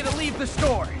ask you to leave the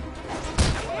store.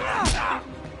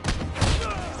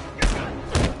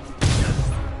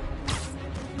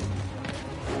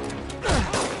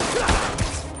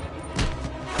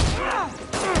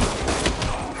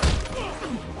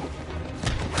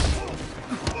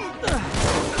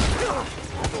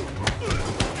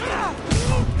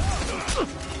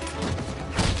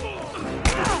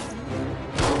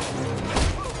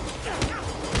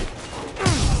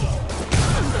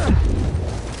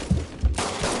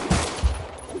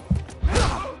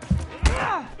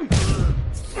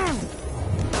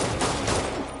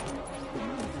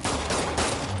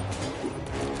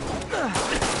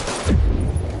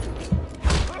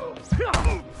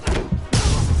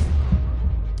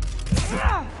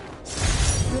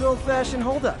 Good old-fashioned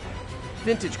holdup.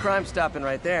 Vintage crime stopping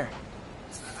right there.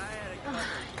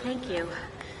 Thank you.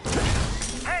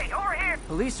 Hey, over here!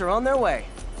 Police are on their way.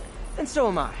 And so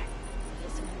am I.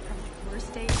 This went from the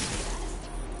worst day to the best.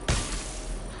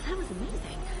 That was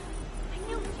amazing. I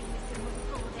knew Jameson was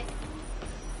full of it.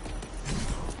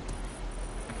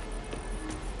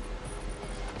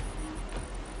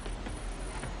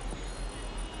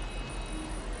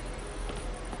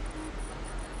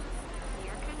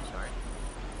 You're kind of short.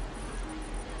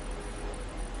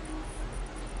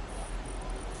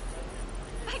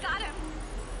 I got him!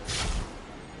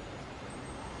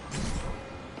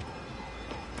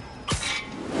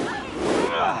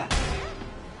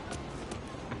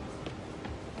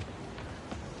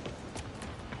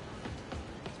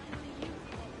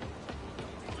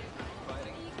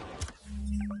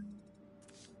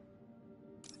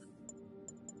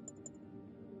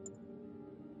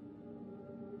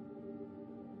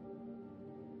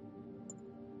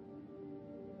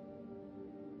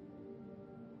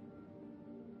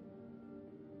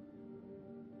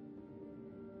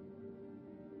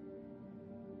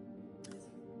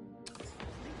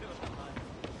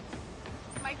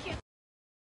 My kid.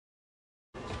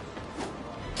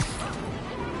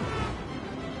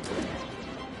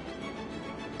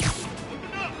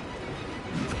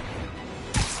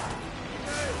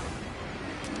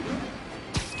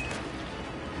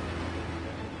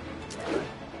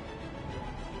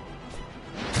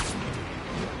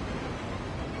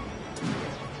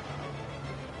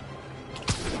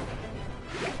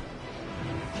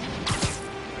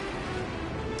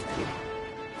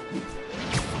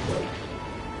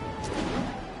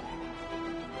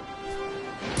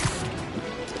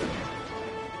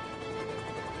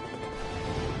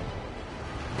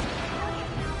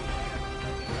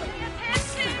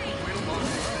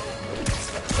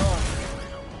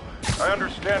 I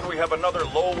understand we have another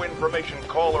low-information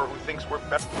caller who thinks we're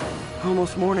better.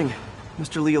 Almost morning.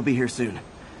 Mr. Lee will be here soon.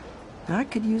 I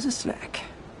could use a snack.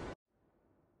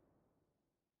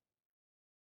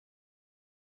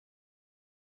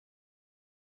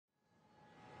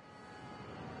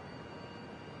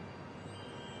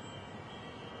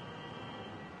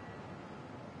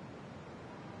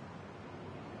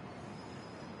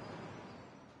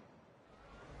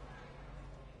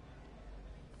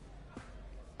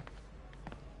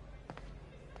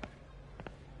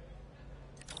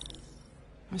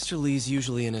 Mr. Lee's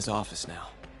usually in his office now.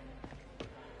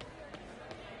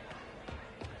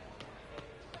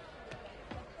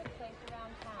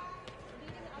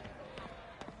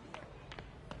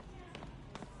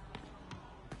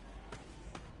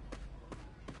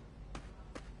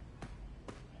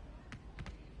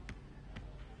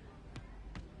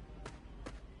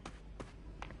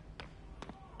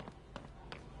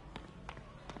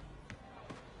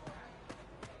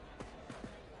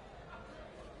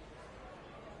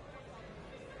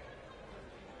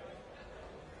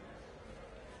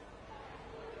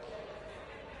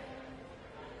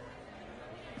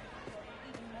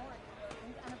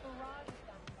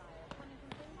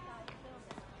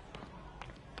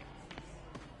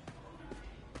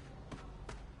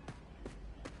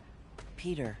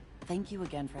 Peter, thank you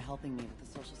again for helping me with the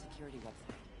Social Security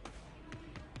website.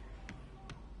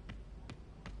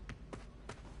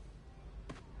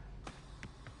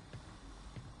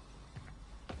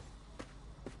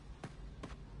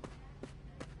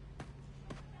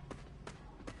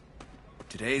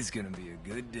 Today's gonna be a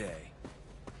good day.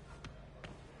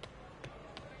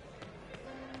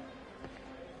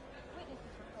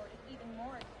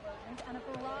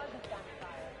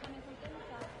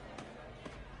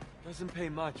 Doesn't pay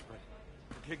much, but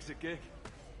a gig's a gig.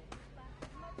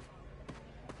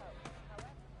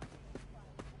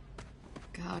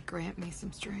 God grant me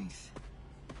some strength.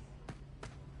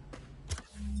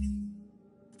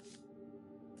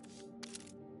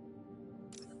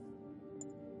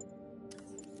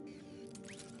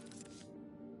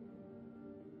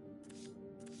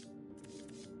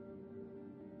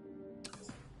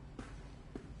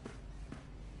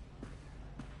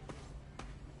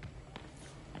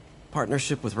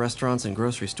 Partnership with restaurants and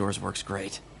grocery stores works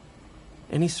great.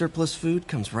 Any surplus food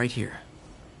comes right here.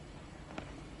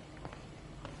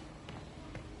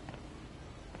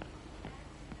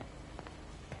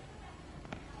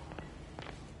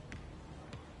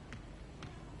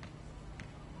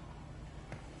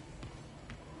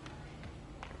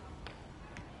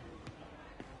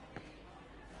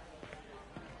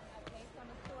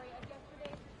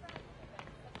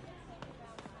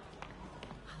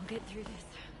 I'll get through this.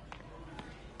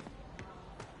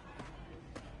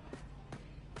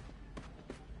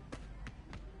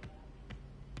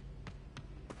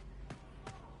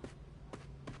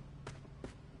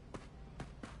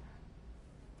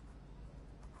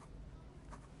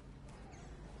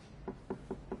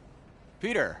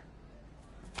 Peter,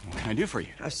 what can I do for you?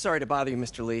 I'm sorry to bother you,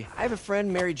 Mr. Lee. I have a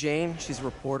friend, Mary Jane. She's a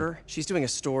reporter. She's doing a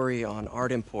story on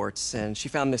art imports, and she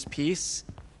found this piece.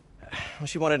 Well,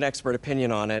 she wanted an expert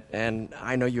opinion on it, and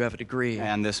I know you have a degree.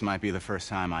 And this might be the first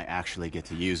time I actually get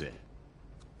to use it.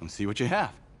 Let's see what you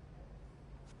have.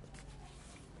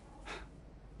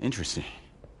 Interesting.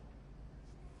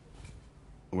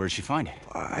 Where did she find it?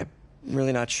 I'm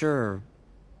really not sure.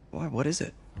 Why, what is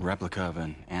it? A replica of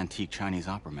an antique Chinese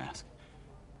opera mask.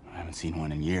 I haven't seen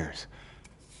one in years.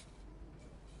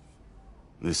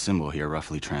 This symbol here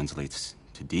roughly translates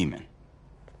to demon.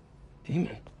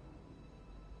 Demon?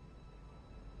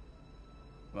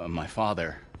 Well, my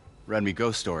father read me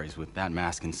ghost stories with that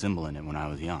mask and symbol in it when I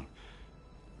was young.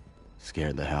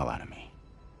 Scared the hell out of me.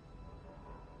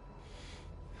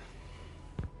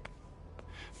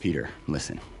 Peter,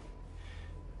 listen.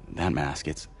 That mask,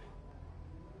 it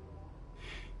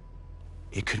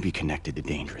could be connected to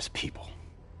dangerous people.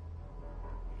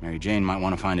 Mary Jane might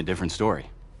want to find a different story.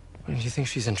 Do you think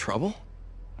she's in trouble?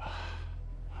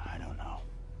 I don't know.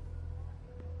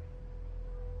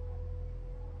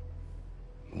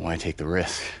 Why take the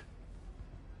risk?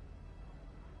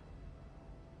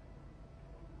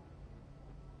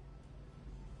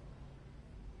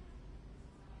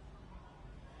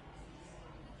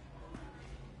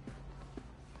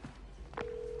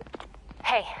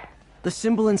 Hey. The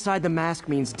symbol inside the mask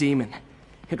means demon.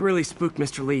 It really spooked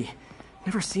Mr. Lee.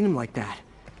 Never seen him like that.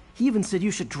 He even said you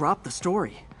should drop the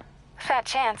story. Fat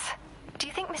chance. Do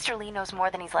you think Mr. Lee knows more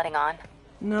than he's letting on?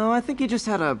 No, I think he just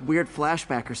had a weird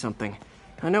flashback or something.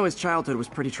 I know his childhood was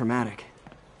pretty traumatic.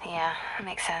 Yeah,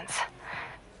 makes sense.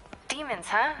 Demons,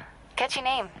 huh? Catchy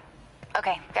name.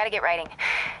 Okay, gotta get writing.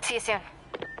 See you soon.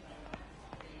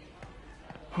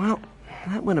 Well,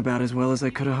 that went about as well as I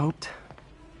could have hoped.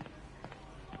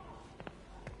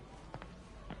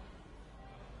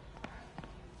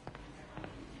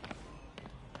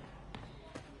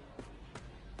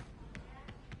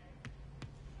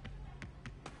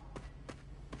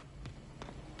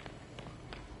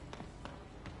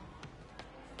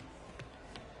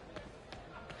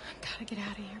 Gotta get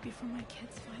out of here before my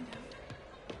kids find out.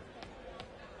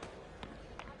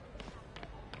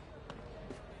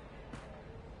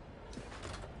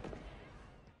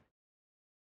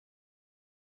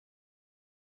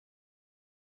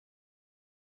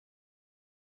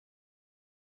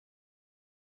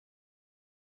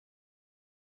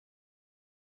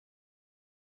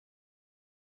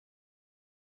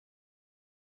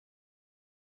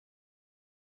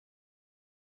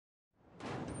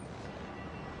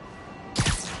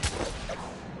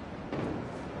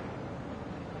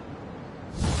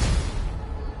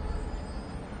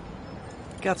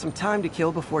 Got some time to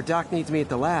kill before Doc needs me at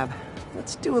the lab.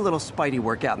 Let's do a little Spidey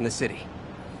workout in the city.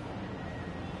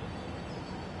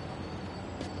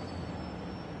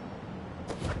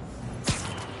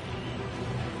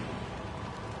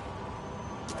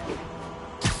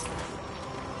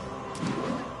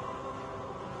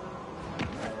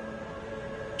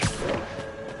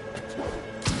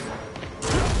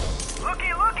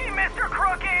 Looky, looky, Mr.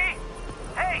 Crookie!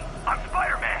 Hey, I'm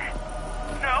Spider-Man.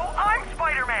 No, I'm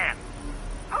Spider-Man.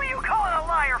 Who you calling a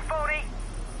liar, phony?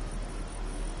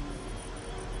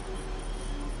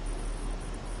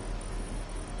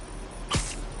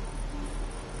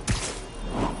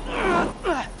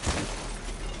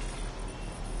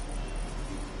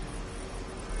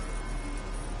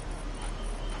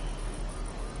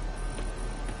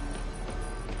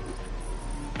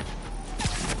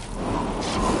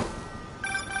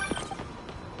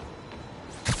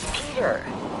 Peter,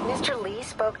 Mr. Lee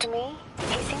spoke to me.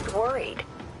 He seemed worried.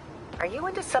 Are you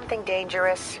into something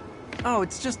dangerous? Oh,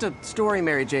 it's just a story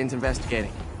Mary Jane's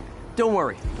investigating. Don't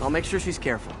worry, I'll make sure she's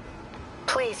careful.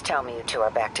 Please tell me you two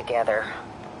are back together.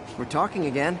 We're talking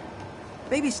again.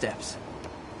 Baby steps.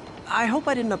 I hope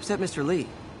I didn't upset Mr. Lee.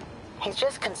 He's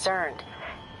just concerned.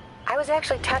 I was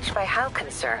actually touched by how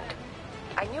concerned.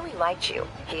 I knew he liked you.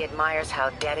 He admires how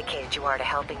dedicated you are to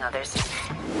helping others.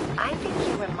 I think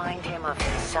you remind him of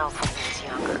himself when he was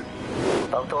younger.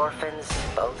 Both orphans,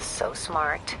 both so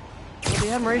smart. Well,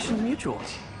 the admiration's mutual.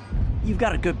 You've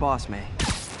got a good boss, May.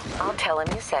 I'll tell him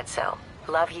you said so.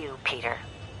 Love you, Peter.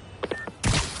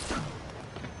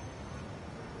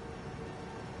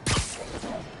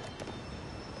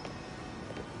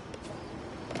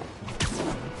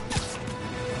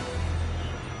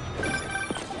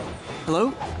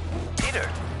 Hello? Peter,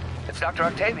 it's Dr.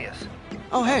 Octavius.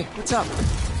 Oh, hey, what's up?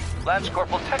 Lance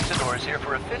Corporal Texador is here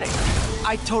for a fitting.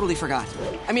 I totally forgot.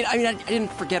 I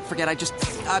didn't forget. I just,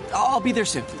 I'll be there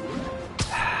soon.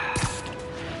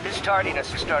 This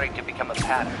tardiness is starting to become a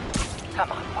pattern.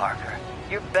 Come on, Parker.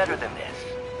 You're better than this.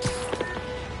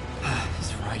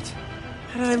 He's right.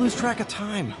 How did I lose track of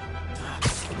time?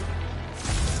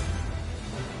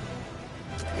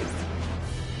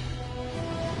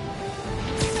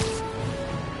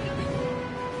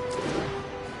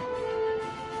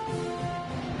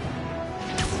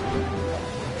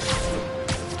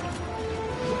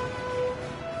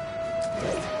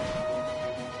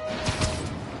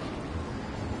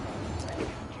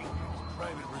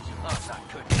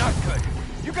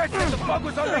 You guys said the bug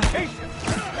was on vacation!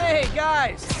 Hey,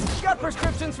 guys! Got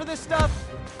prescriptions for this stuff?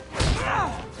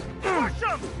 Push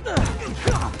him!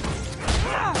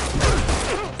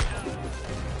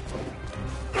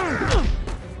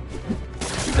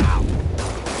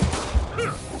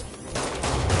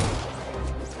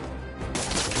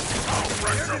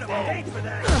 You're gonna pay for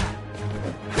that!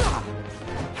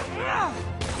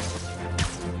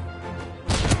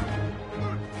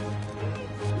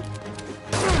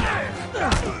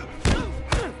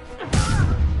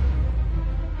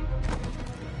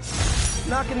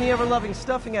 Knocking the ever-loving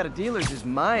stuffing out of dealers is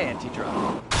my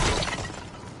anti-drug.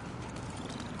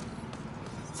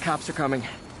 Cops are coming.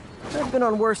 I've been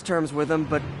on worse terms with them,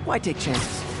 but why take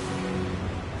chances?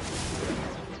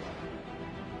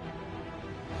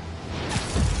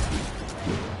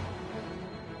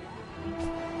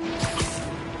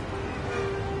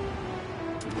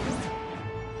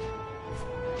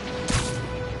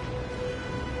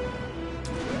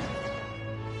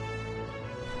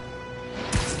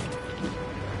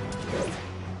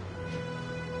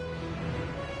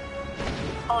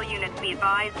 All units be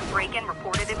advised, break-in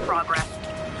reported in progress.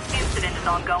 Incident is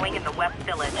ongoing in the West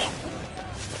Village.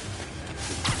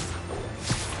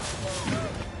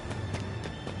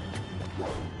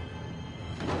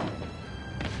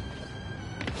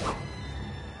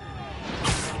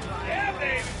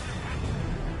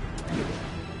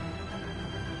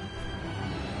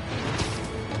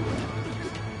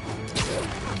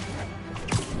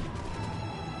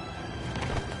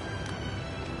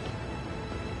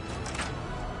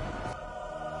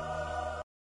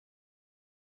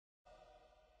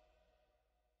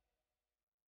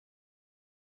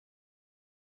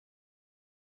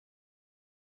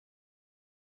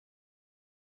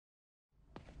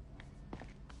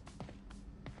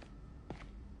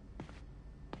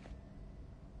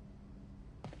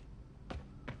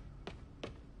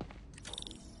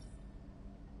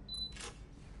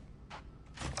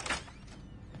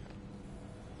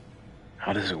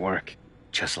 How does it work?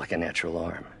 Just like a natural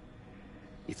arm.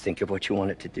 You think of what you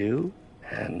want it to do,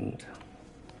 and...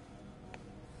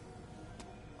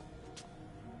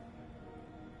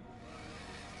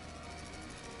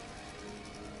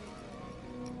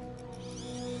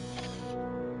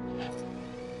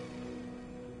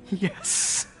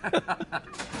 Yes.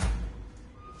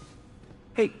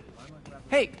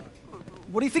 Hey,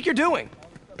 what do you think you're doing?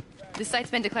 This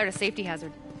site's been declared a safety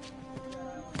hazard.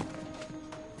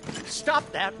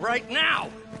 Stop that right now!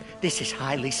 This is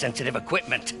highly sensitive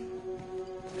equipment.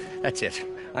 That's it.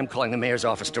 I'm calling the mayor's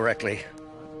office directly.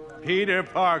 Peter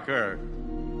Parker,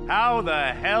 how the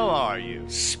hell are you?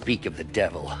 Speak of the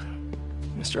devil.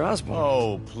 Mr. Osborn.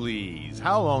 Oh, please.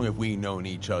 How long have we known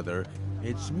each other?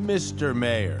 It's Mr.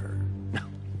 Mayor.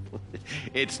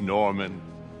 It's Norman.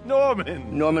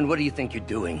 Norman, what do you think you're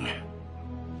doing?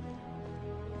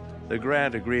 The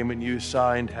grant agreement you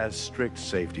signed has strict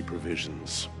safety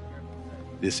provisions.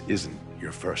 This isn't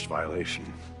your first violation.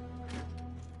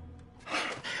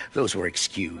 Those were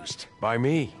excused. By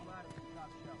me.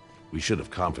 We should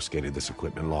have confiscated this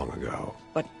equipment long ago.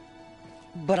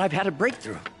 But I've had a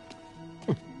breakthrough.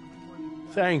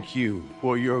 Thank you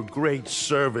for your great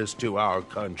service to our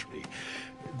country.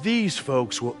 These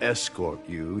folks will escort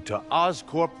you to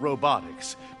Oscorp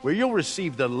Robotics, where you'll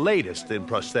receive the latest in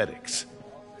prosthetics.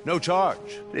 No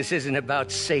charge. This isn't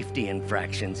about safety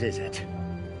infractions, is it?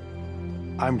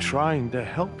 I'm trying to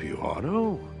help you,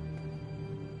 Otto.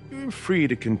 You're free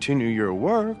to continue your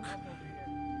work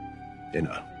in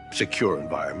a secure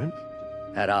environment.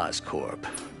 At Oscorp.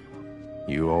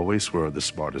 You always were the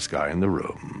smartest guy in the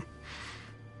room.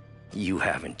 You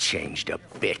haven't changed a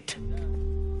bit.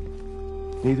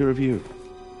 Neither of you.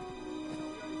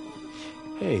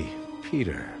 Hey,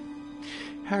 Peter.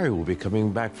 Harry will be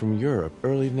coming back from Europe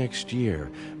early next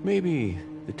year. Maybe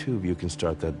the two of you can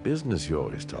start that business you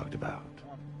always talked about.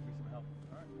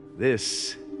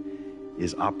 This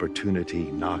is opportunity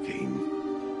knocking.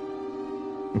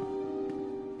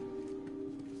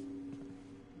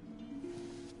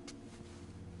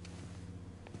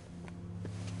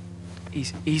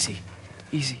 Easy.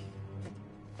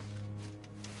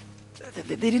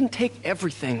 They didn't take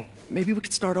everything. Maybe we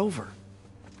could start over.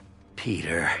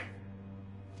 Peter,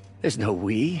 there's no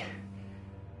we.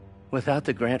 Without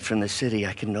the grant from the city,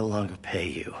 I can no longer pay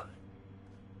you.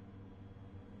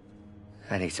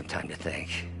 I need some time to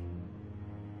think.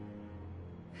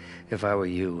 If I were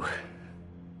you,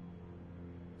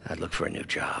 I'd look for a new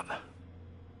job.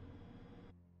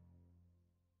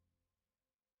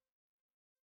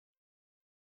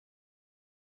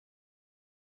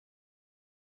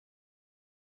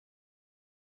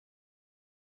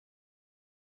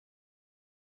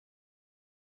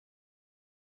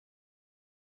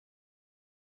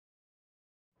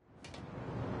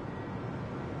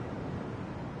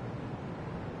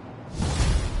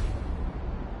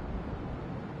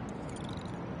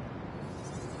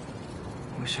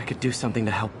 Wish I could do something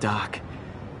to help Doc.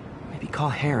 Maybe call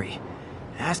Harry.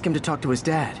 Ask him to talk to his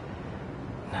dad.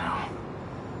 No.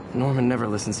 Norman never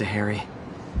listens to Harry.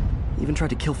 He even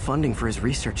tried to kill funding for his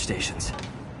research stations.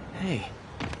 Hey,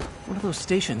 one of those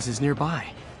stations is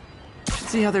nearby. Should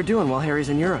see how they're doing while Harry's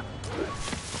in Europe.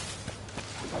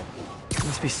 There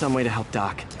must be some way to help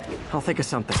Doc. I'll think of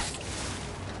something.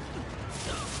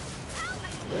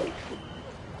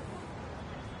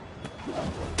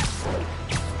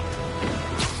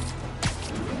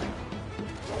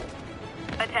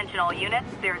 Attention all units,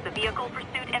 there is a vehicle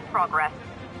pursuit in progress.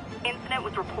 Incident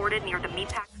was reported near the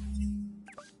meatpack.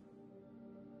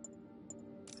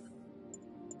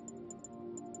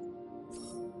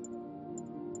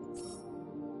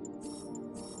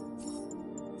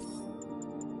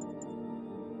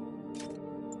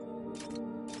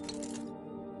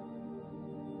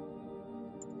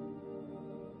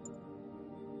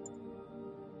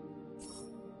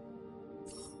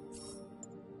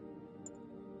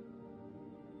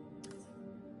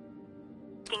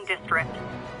 District.